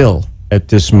still, at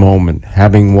this moment,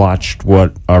 having watched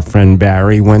what our friend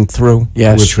Barry went through,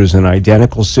 which was an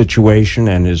identical situation,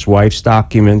 and his wife's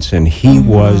documents, and he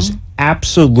was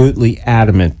absolutely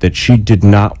adamant that she did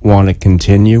not want to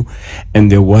continue, and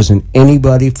there wasn't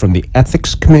anybody from the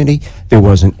ethics committee, there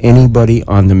wasn't anybody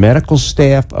on the medical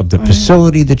staff of the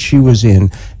facility that she was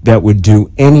in that would do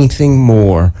anything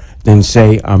more than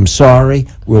say, I'm sorry,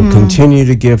 we'll continue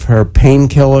to give her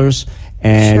painkillers,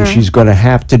 and she's going to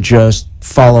have to just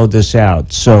follow this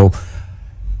out. So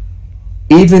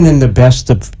even in the best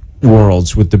of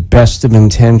worlds, with the best of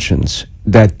intentions,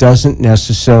 that doesn't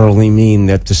necessarily mean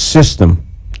that the system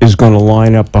is going to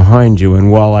line up behind you.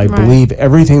 And while I believe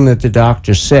everything that the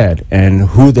doctor said and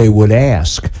who they would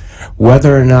ask,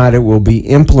 whether or not it will be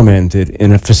implemented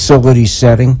in a facility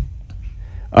setting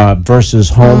versus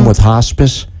home with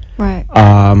hospice,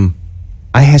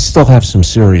 I still have some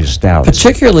serious doubts.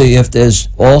 Particularly if there's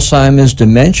Alzheimer's,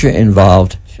 dementia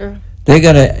involved. Sure. They're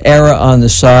going to err on the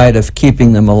side of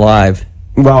keeping them alive.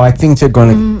 Well, I think they're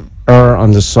going to err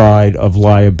on the side of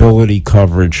liability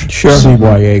coverage,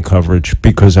 CYA coverage,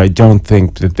 because I don't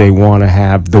think that they want to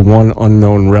have the one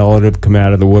unknown relative come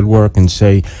out of the woodwork and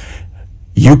say,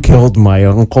 you killed my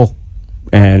uncle,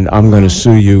 and I'm going to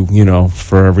sue you,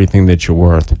 for everything that you're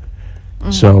worth.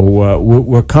 So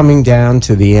we're coming down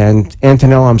to the end.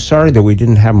 Antonella, I'm sorry that we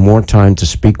didn't have more time to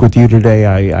speak with you today.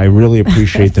 I really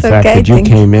appreciate the fact that you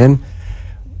came in.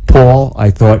 Paul, I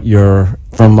thought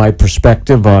from my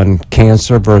perspective on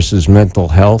cancer versus mental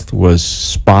health was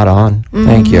spot on.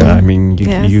 Thank you. I mean,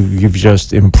 you've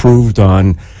just improved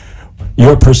on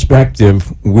your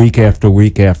perspective week after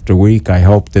week after week. I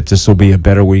hope that this will be a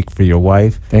better week for your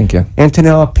wife. Thank you.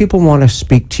 Antonella, people want to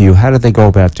speak to you. How do they go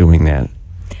about doing that?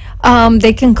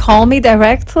 They can call me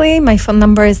directly. My phone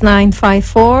number is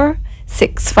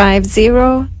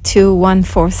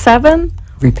 954-650-2147.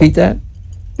 Repeat that.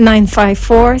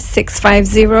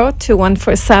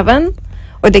 954-650-2147.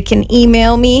 Or they can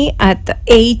email me at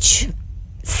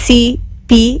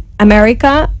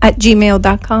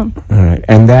hcpamerica@gmail.com. All right.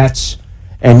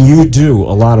 And you do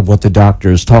a lot of what the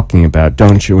doctor is talking about,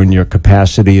 don't you, in your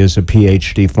capacity as a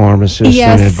PhD pharmacist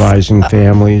and advising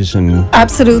families? And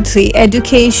absolutely.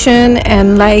 Education,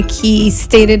 and like he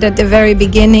stated at the very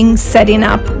beginning, setting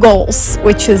up goals,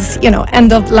 which is,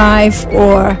 end of life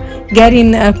or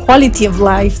getting a quality of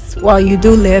life while you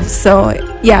do live. So,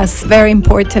 yes, very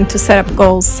important to set up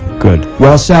goals. Good.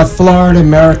 Well, South Florida,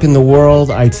 America, and the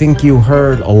world, I think you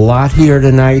heard a lot here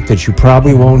tonight that you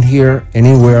probably won't hear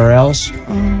anywhere else.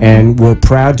 And we're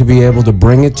proud to be able to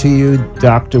bring it to you.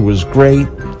 Doctor was great.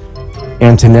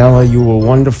 Antonella, you were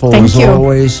wonderful as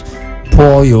always.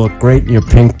 Paul, you look great in your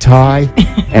pink tie.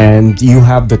 And you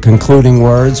have the concluding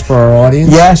words for our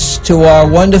audience? Yes, to our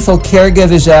wonderful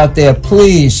caregivers out there,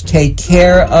 please take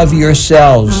care of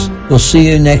yourselves. We'll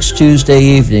see you next Tuesday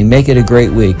evening. Make it a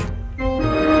great week.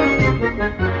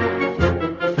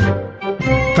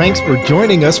 Thanks for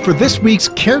joining us for this week's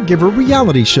Caregiver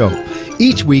reality show.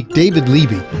 Each week, David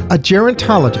Levy, a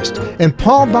gerontologist, and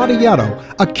Paul Vadiato,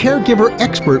 a caregiver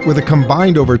expert with a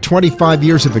combined over 25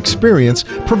 years of experience,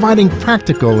 providing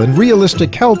practical and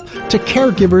realistic help to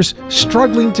caregivers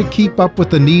struggling to keep up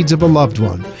with the needs of a loved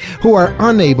one who are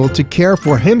unable to care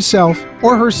for himself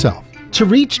or herself. To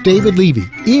reach David Levy,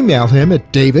 email him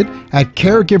at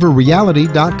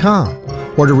david@caregiverreality.com.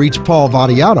 Or to reach Paul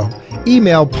Vadiato,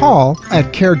 email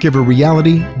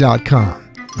paul@caregiverreality.com.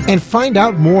 And find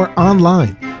out more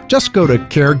online. Just go to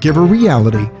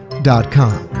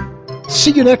caregiverreality.com.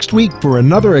 See you next week for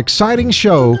another exciting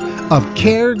show of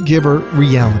Caregiver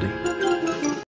Reality.